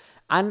Langford.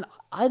 And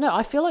I don't know,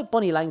 I feel like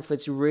Bonnie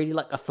Langford's really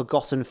like a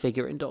forgotten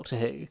figure in Doctor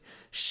Who.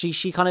 She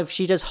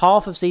does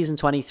half of season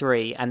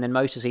 23 and then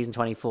most of season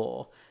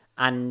 24.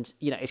 And,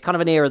 it's kind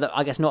of an era that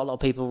I guess not a lot of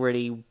people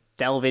really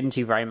delve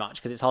into very much,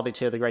 because it's hardly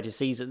 2 of the greatest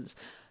seasons.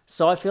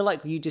 So I feel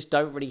like you just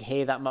don't really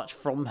hear that much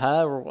from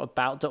her, or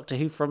about Doctor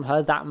Who from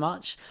her that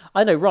much.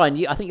 I know,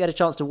 Ryan, I think you had a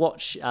chance to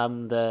watch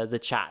the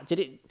chat. Did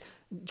it,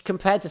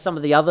 compared to some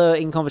of the other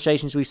In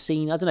Conversations we've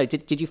seen, I don't know,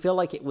 did you feel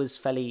like it was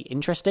fairly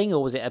interesting,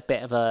 or was it a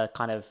bit of a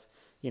kind of,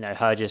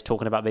 her just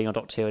talking about being on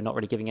Doctor Who and not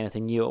really giving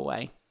anything new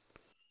away?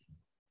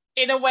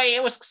 In a way,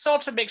 it was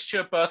sort of a mixture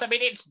of both. I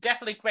mean, it's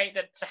definitely great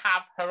to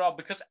have her on,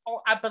 because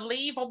I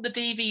believe on the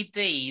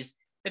DVDs,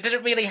 they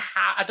didn't really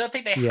have... I don't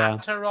think they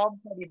had her on.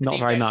 Not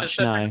very much,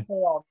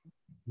 no.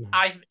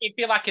 I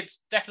feel like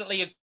it's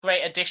definitely a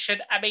great addition.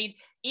 I mean,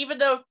 even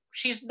though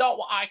she's not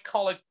what I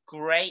call a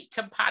great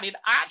companion,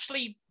 I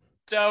actually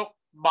don't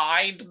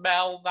mind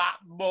Mel that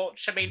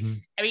much. I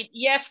mean,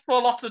 yes, for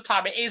a lot of the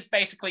time it is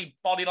basically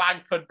Bonnie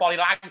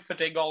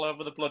Langfording all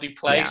over the bloody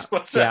place.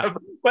 Yeah.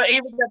 But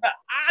even then,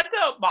 I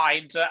don't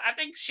mind her. I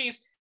think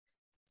she's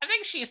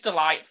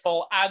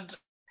delightful, and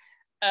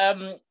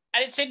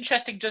it's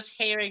interesting just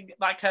hearing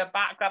like her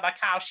background, like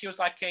how she was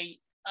like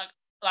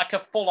a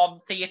full-on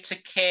theatre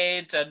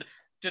kid and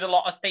did a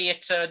lot of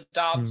theatre and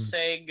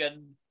dancing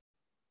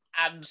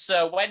and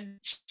so when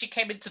she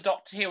came into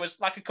Doctor Who, it was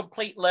like a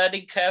complete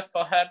learning curve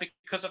for her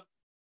because of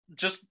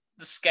just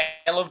the scale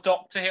of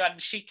Doctor Who.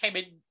 And she came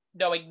in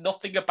knowing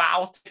nothing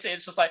about it.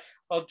 It's just like,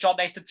 well, John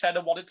Nathan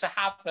Turner wanted to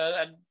have her,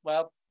 and,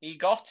 well, he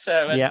got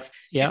her. And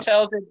she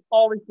tells him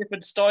all these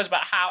different stories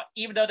about how,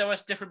 even though there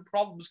was different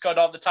problems going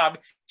on at the time,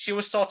 she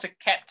was sort of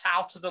kept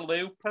out of the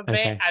loop of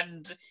it.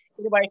 And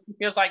in a way, she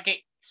feels like it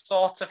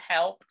sort of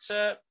helped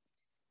her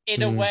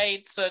in a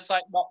way. So it's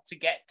like not to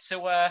get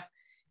to her.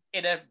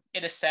 In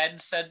a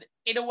sense, and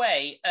in a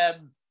way,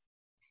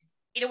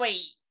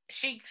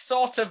 she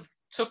sort of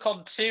took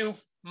on 2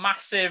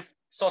 massive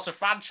sort of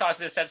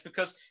franchises in a sense,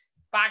 because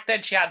back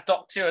then she had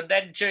Doctor Who, and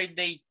then during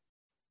the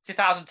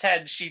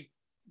 2010 she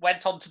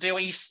went on to do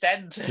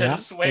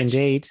EastEnders, which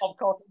indeed. Of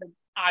course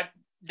I've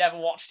never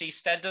watched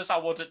EastEnders. I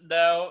wouldn't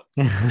know,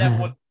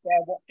 never would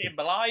dare watch it in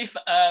my life.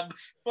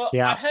 But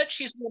I've heard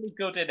she's really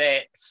good in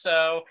it.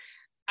 So,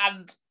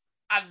 and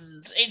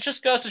it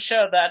just goes to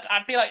show that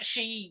I feel like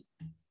she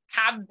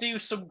can do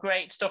some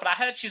great stuff. And I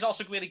heard she's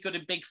also really good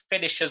in Big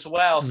Finish as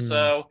well.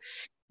 So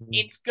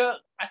it's good.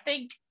 I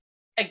think,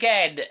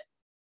 again,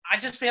 I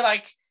just feel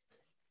like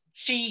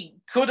she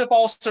could have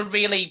also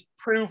really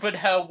proven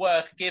her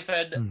worth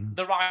given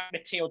the right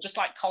material, just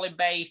like Colin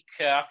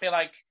Baker. I feel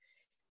like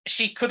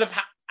she could have,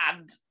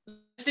 and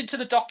listening to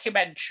the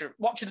documentary,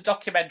 watching the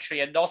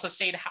documentary, and also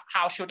seeing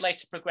how she would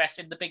later progress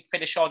in the Big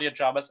Finish audio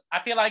dramas,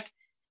 I feel like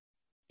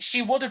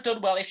she would have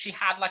done well if she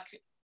had, like,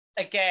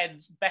 again,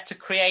 better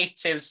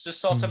creatives just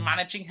sort of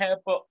managing her.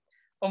 But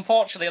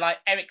unfortunately, like,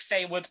 Eric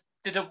Saywood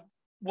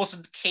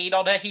wasn't keen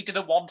on her. He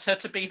didn't want her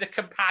to be the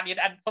companion.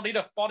 And funny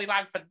enough, Bonnie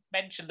Langford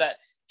mentioned that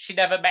she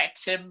never met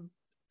him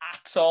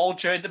at all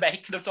during the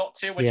making of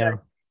Doctor Who, which is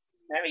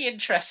very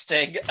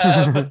interesting.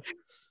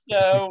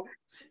 So,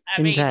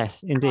 I mean,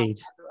 indeed.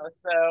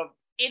 So,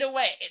 in a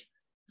way,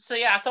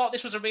 I thought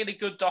this was a really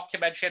good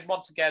documentary. And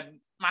once again,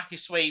 Matthew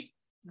Sweet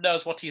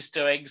knows what he's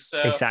doing.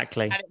 So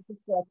exactly. And it's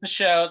just to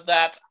show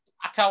that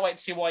I can't wait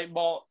to see what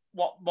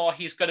more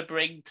he's going to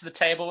bring to the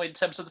table in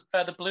terms of the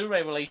further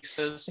Blu-ray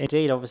releases.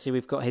 Indeed, obviously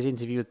we've got his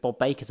interview with Bob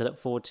Baker to look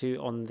forward to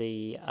on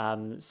the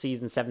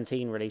season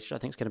 17 release, which I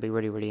think is going to be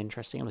really, really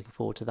interesting. I'm looking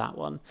forward to that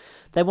one.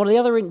 Then one of the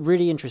other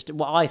really interesting,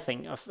 what I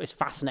think is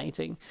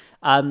fascinating,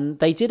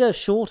 they did a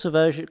shorter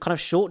version, kind of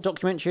short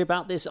documentary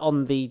about this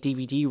on the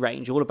DVD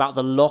range, all about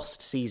the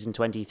lost season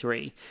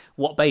 23,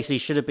 what basically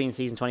should have been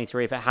season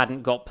 23 if it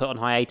hadn't got put on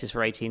hiatus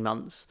for 18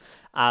 months.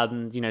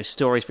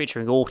 Stories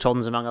featuring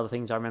Autons, among other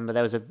things. I remember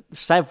there was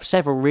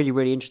several really,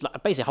 really interesting,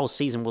 basically a whole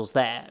season was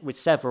there with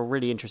several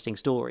really interesting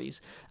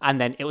stories,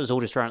 and then it was all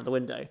just thrown out the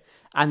window.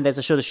 And there's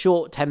a sort of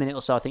short 10-minute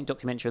or so, I think,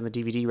 documentary on the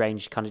DVD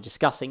range kind of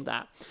discussing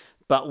that.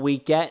 But we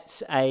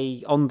get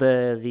on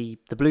the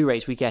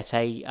Blu-rays, we get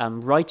a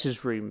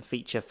writer's room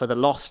feature for the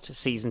Lost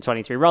season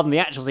 23, rather than the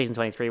actual season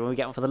 23, when we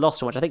get one for the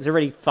Lost one, which I think is a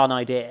really fun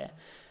idea.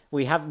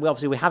 we have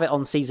it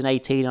on season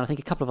 18, and I think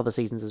a couple of other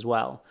seasons as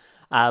well.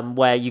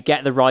 Where you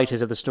get the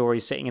writers of the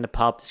stories sitting in a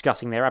pub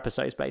discussing their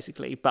episodes,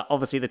 basically. But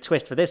obviously the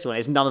twist for this one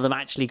is none of them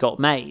actually got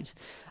made.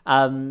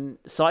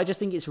 So I just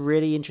think it's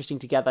really interesting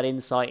to get that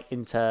insight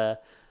into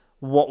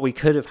what we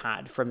could have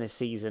had from this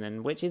season,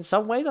 and which in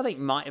some ways I think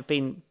might have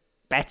been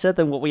better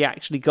than what we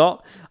actually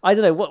got. I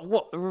don't know,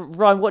 what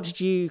Ryan, what did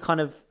you kind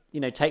of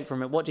take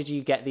from it? What did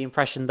you get the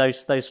impression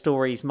those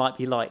stories might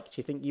be like? Do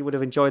you think you would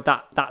have enjoyed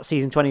that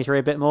season 23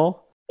 a bit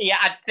more? Yeah,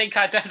 I think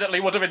I definitely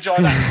would have enjoyed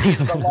that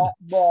season a lot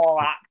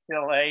more,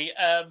 actually.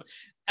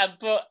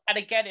 But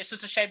again, it's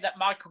just a shame that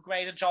Michael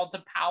Grade and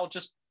Jonathan Powell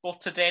just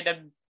butted in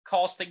and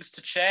caused things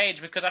to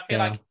change, because I feel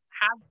like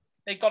had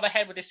they gone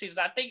ahead with this season,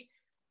 I think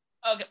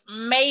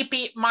maybe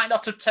it might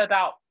not have turned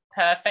out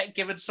perfect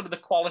given some of the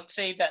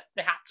quality that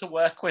they had to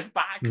work with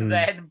back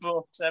then.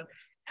 But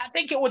I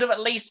think they would have at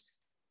least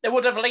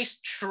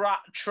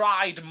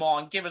tried more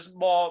and give us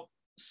more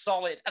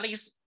solid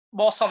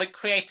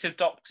creative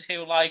Doctor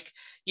Who. Like,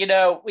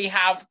 we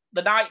have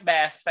the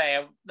Nightmare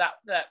Fair that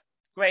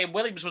Graham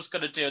Williams was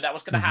going to do, that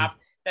was going to have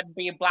them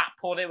be in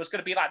Blackpool. It was going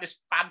to be like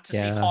this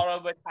fantasy horror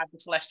where had the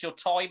Celestial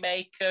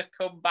Toymaker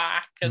come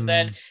back, and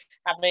then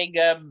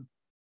having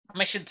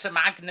Mission to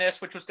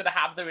Magnus, which was going to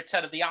have the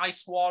return of the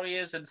Ice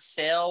Warriors and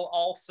Syl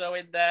also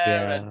in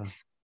there.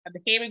 And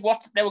hearing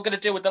what they were going to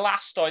do with the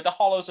last story, The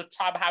Hollows of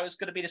Time, how it was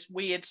going to be this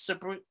weird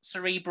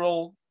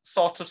cerebral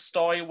sort of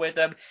story with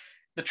the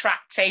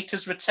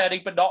Tractators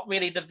returning, but not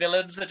really the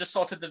villains. They're just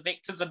sort of the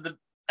victims, and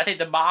I think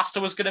the Master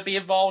was going to be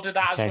involved in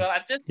that as well.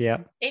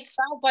 It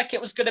sounds like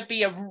it was going to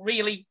be a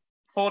really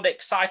fun,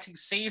 exciting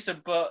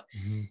season, but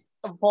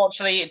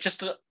unfortunately, it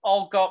just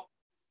all got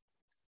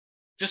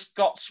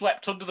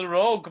swept under the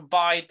rug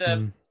by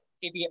the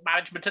idiot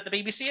management at the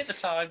BBC at the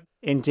time.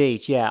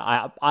 Indeed,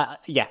 yeah,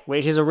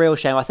 which is a real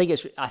shame. I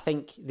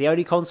think the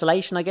only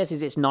consolation, I guess,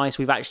 is it's nice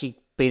we've actually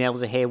been able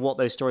to hear what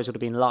those stories would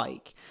have been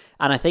like.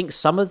 And I think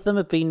some of them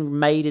have been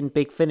made in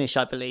Big Finish,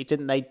 I believe.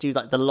 Didn't they do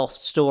like the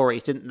Lost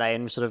Stories, didn't they?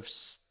 And sort of,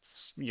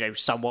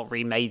 somewhat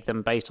remade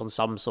them based on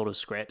some sort of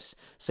scripts.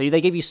 So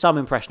they give you some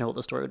impression of what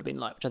the story would have been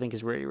like, which I think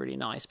is really, really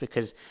nice,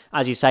 because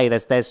as you say,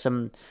 there's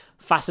some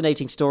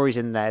fascinating stories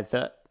in there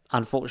that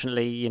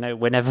unfortunately,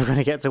 we're never going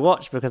to get to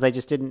watch because they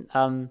just didn't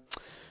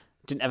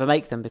ever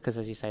make them, because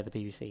as you say, the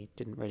BBC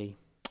didn't really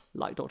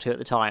like Doctor Who at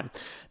the time.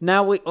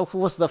 Now,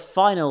 what's the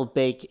final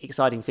big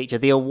exciting feature?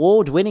 The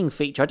award-winning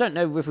feature. I don't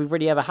know if we've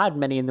really ever had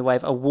many in the way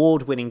of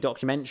award-winning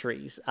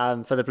documentaries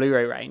for the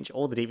Blu-ray range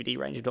or the DVD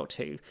range of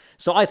Doctor Who.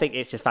 So I think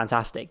it's just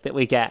fantastic that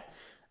we get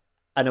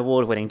an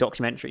award-winning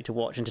documentary to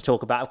watch and to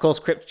talk about. Of course,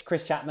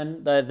 Chris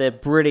Chapman, the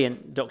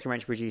brilliant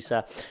documentary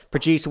producer,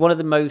 produced one of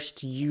the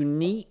most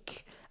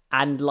unique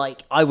and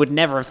I would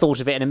never have thought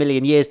of it in a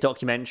million years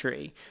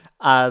documentary,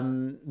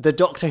 the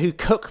Doctor Who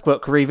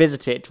Cookbook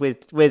Revisited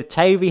with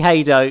Toby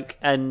Haydock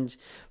and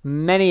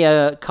many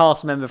a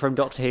cast member from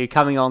Doctor Who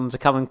coming on to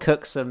come and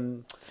cook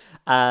some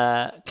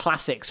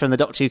classics from the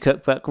Doctor Who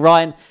Cookbook.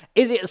 Ryan,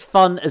 is it as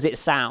fun as it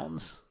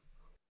sounds?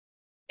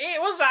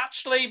 It was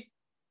actually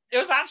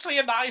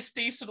a nice,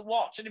 decent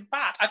watch. And in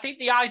fact, I think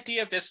the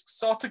idea of this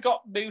sort of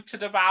got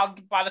mooted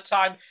around by the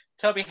time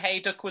Toby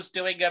Haydock was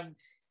doing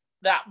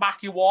that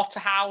Matthew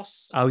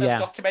Waterhouse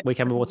documentary.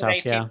 Weekend with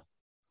Waterhouse, yeah.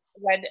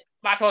 When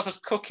Matthew Waterhouse was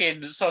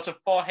cooking sort of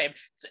for him.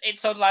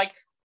 It's sort of like,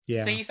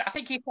 see, I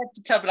think he said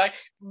to Toby,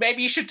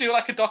 maybe you should do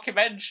a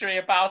documentary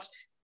about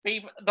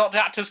not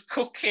actors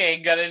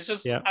cooking. And it's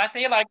just, I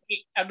feel like,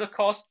 and of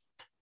course,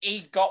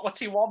 he got what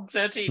he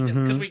wanted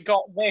because we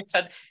got this.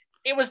 And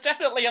it was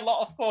definitely a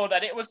lot of fun.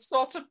 And it was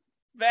sort of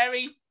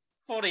very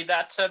funny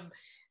that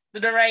the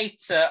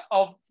narrator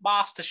of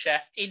MasterChef,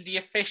 India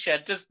Fisher,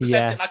 just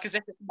presents it like as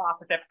if it's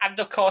MasterChef. And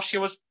of course, she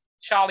was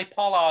Charlie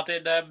Pollard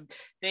in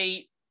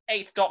the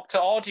Eighth Doctor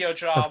audio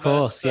drama. Of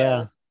course,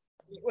 It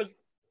was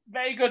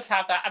very good to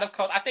have that. And of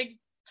course, I think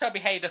Toby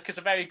Haydock is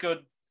a very good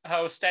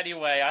host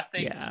anyway. I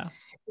think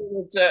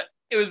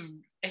it was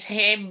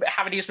him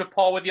having his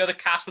rapport with the other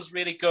cast was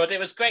really good. It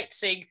was great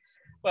seeing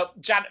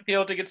Janet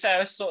Fielding and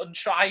Sarah Sutton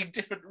trying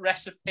different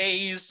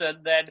recipes,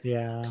 and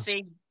then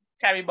seeing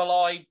Terry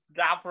Malloy,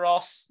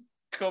 Davros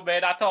come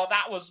in. I thought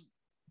that was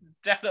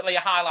definitely a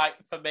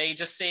highlight for me,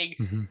 just seeing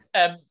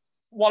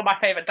one of my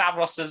favourite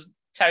Davroses,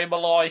 Terry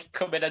Malloy,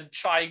 come in and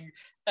trying,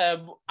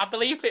 I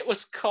believe it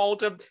was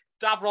called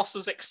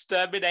Davros's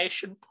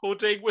Extermination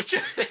Pudding, which I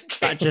think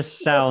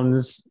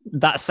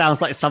that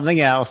sounds like something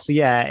else.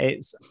 Yeah,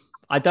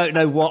 I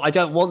don't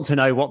want to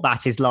know what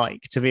that is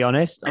like, to be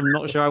honest. I'm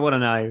not sure I want to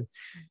know.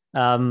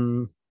 I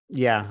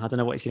don't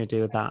know what he's going to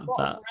do with that.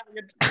 But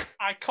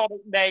iconic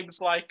names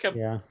like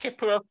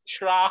Kipper of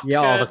Traken.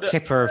 Yeah, the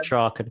Kipper of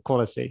Traken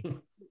quality.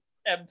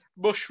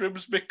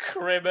 Mushrooms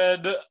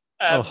McCrimmon,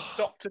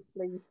 Dr.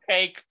 Flea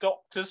Cake,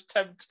 Doctor's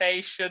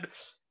Temptation.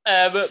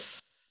 And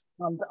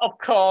of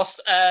course,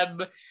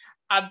 I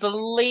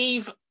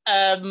believe,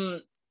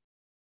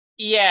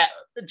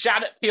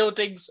 Janet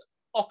Fielding's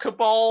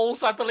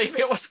Balls, I believe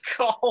it was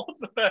called.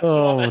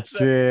 Oh,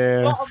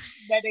 dear. A lot of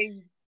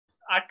many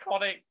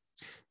iconic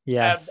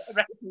Yes.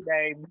 Recipe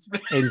names.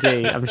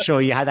 Indeed. I'm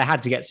sure they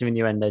had to get some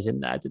innuendos in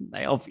there, didn't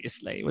they?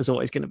 Obviously, it was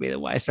always going to be the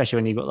way, especially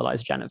when you've got the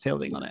likes of Janet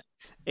Fielding on it.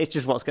 It's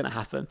just what's going to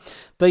happen.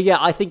 But yeah,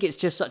 I think it's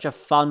just such a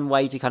fun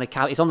way to kind of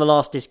it's on the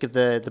last disc of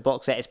the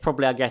box set. It's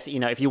probably, I guess,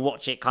 if you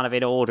watch it kind of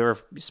in order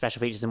of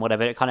special features and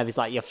whatever, it kind of is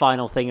like your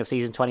final thing of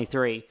season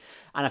 23.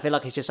 And I feel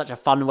like it's just such a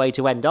fun way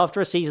to end. After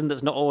a season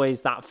that's not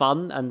always that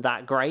fun and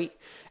that great,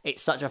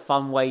 it's such a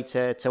fun way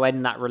to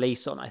end that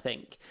release on, I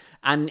think.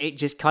 And it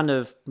just kind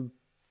of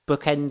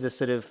bookends a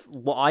sort of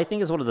what I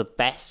think is one of the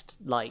best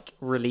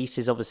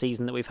releases of a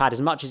season that we've had.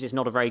 As much as it's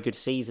not a very good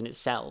season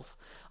itself,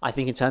 I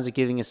think in terms of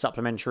giving us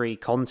supplementary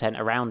content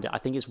around it, I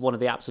think it's one of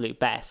the absolute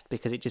best,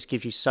 because it just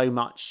gives you so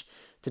much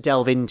to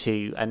delve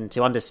into and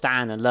to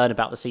understand and learn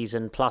about the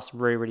season, plus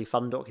really, really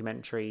fun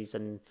documentaries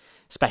and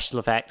special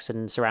effects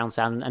and surround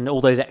sound and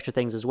all those extra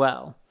things as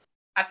well.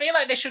 I feel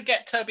like they should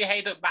get Toby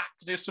Haydock back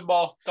to do some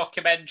more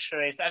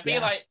documentaries. I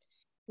feel like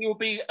he would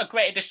be a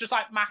great addition, just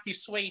like Matthew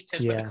Sweet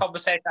is with the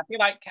conversation. I feel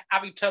like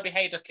having Toby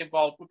Haydock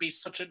involved would be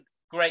such a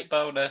great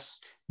bonus.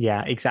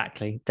 Yeah,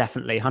 exactly.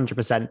 Definitely,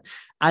 100%.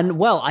 And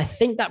well, I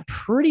think that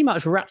pretty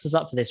much wraps us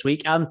up for this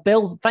week.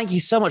 Bill, thank you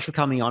so much for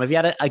coming on. Have you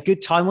had a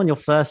good time on your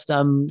first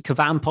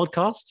Kavam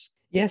podcast?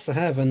 Yes, I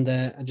have. And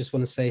I just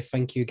want to say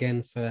thank you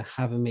again for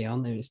having me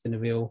on. It's been a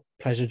real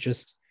pleasure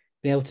just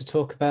being able to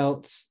talk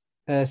about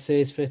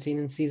Series 13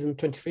 and Season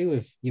 23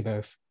 with you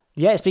both.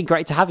 Yeah, it's been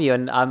great to have you,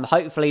 and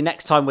hopefully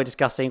next time we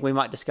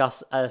might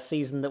discuss a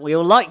season that we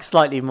all like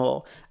slightly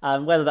more,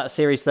 whether that's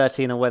Series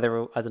 13 or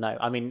whether, I don't know.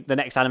 I mean, the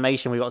next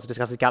animation we got to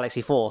discuss is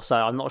Galaxy 4, so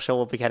I'm not sure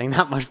we'll be getting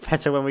that much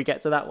better when we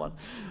get to that one.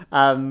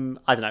 I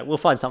don't know, we'll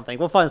find something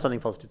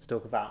positive to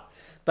talk about.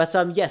 But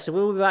so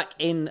we'll be back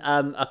in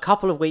a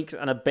couple of weeks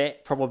and a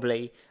bit,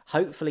 probably,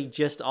 hopefully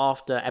just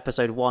after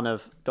episode 1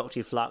 of Doctor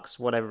Who Flux,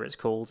 whatever it's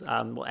called,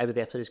 whatever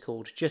the episode is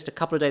called. Just a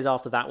couple of days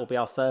after that will be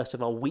our first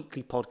of our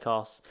weekly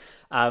podcasts,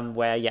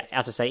 where,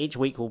 as I say, each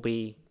week we'll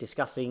be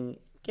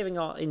giving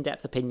our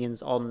in-depth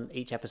opinions on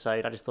each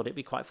episode. I just thought it'd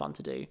be quite fun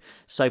to do.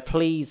 So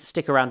please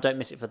stick around, don't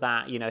miss it for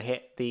that.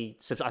 Hit the,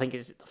 I think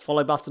it's the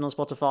follow button on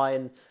Spotify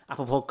and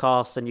Apple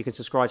Podcasts, and you can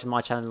subscribe to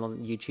my channel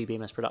on YouTube,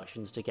 EMS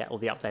Productions, to get all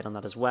the update on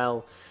that as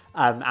well.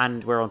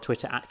 And we're on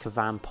Twitter at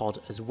KavamPod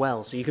as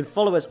well. So you can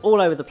follow us all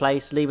over the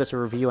place, leave us a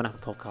review on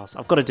Apple Podcasts.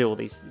 I've got to do all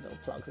these little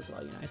plugs as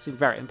well. It's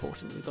very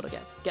important. We've got to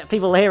get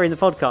people hearing the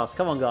podcast.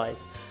 Come on,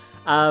 guys.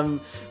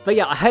 But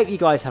I hope you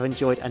guys have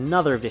enjoyed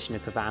another edition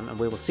of Kavam, and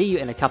we will see you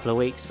in a couple of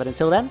weeks. But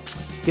until then,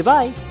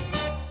 goodbye.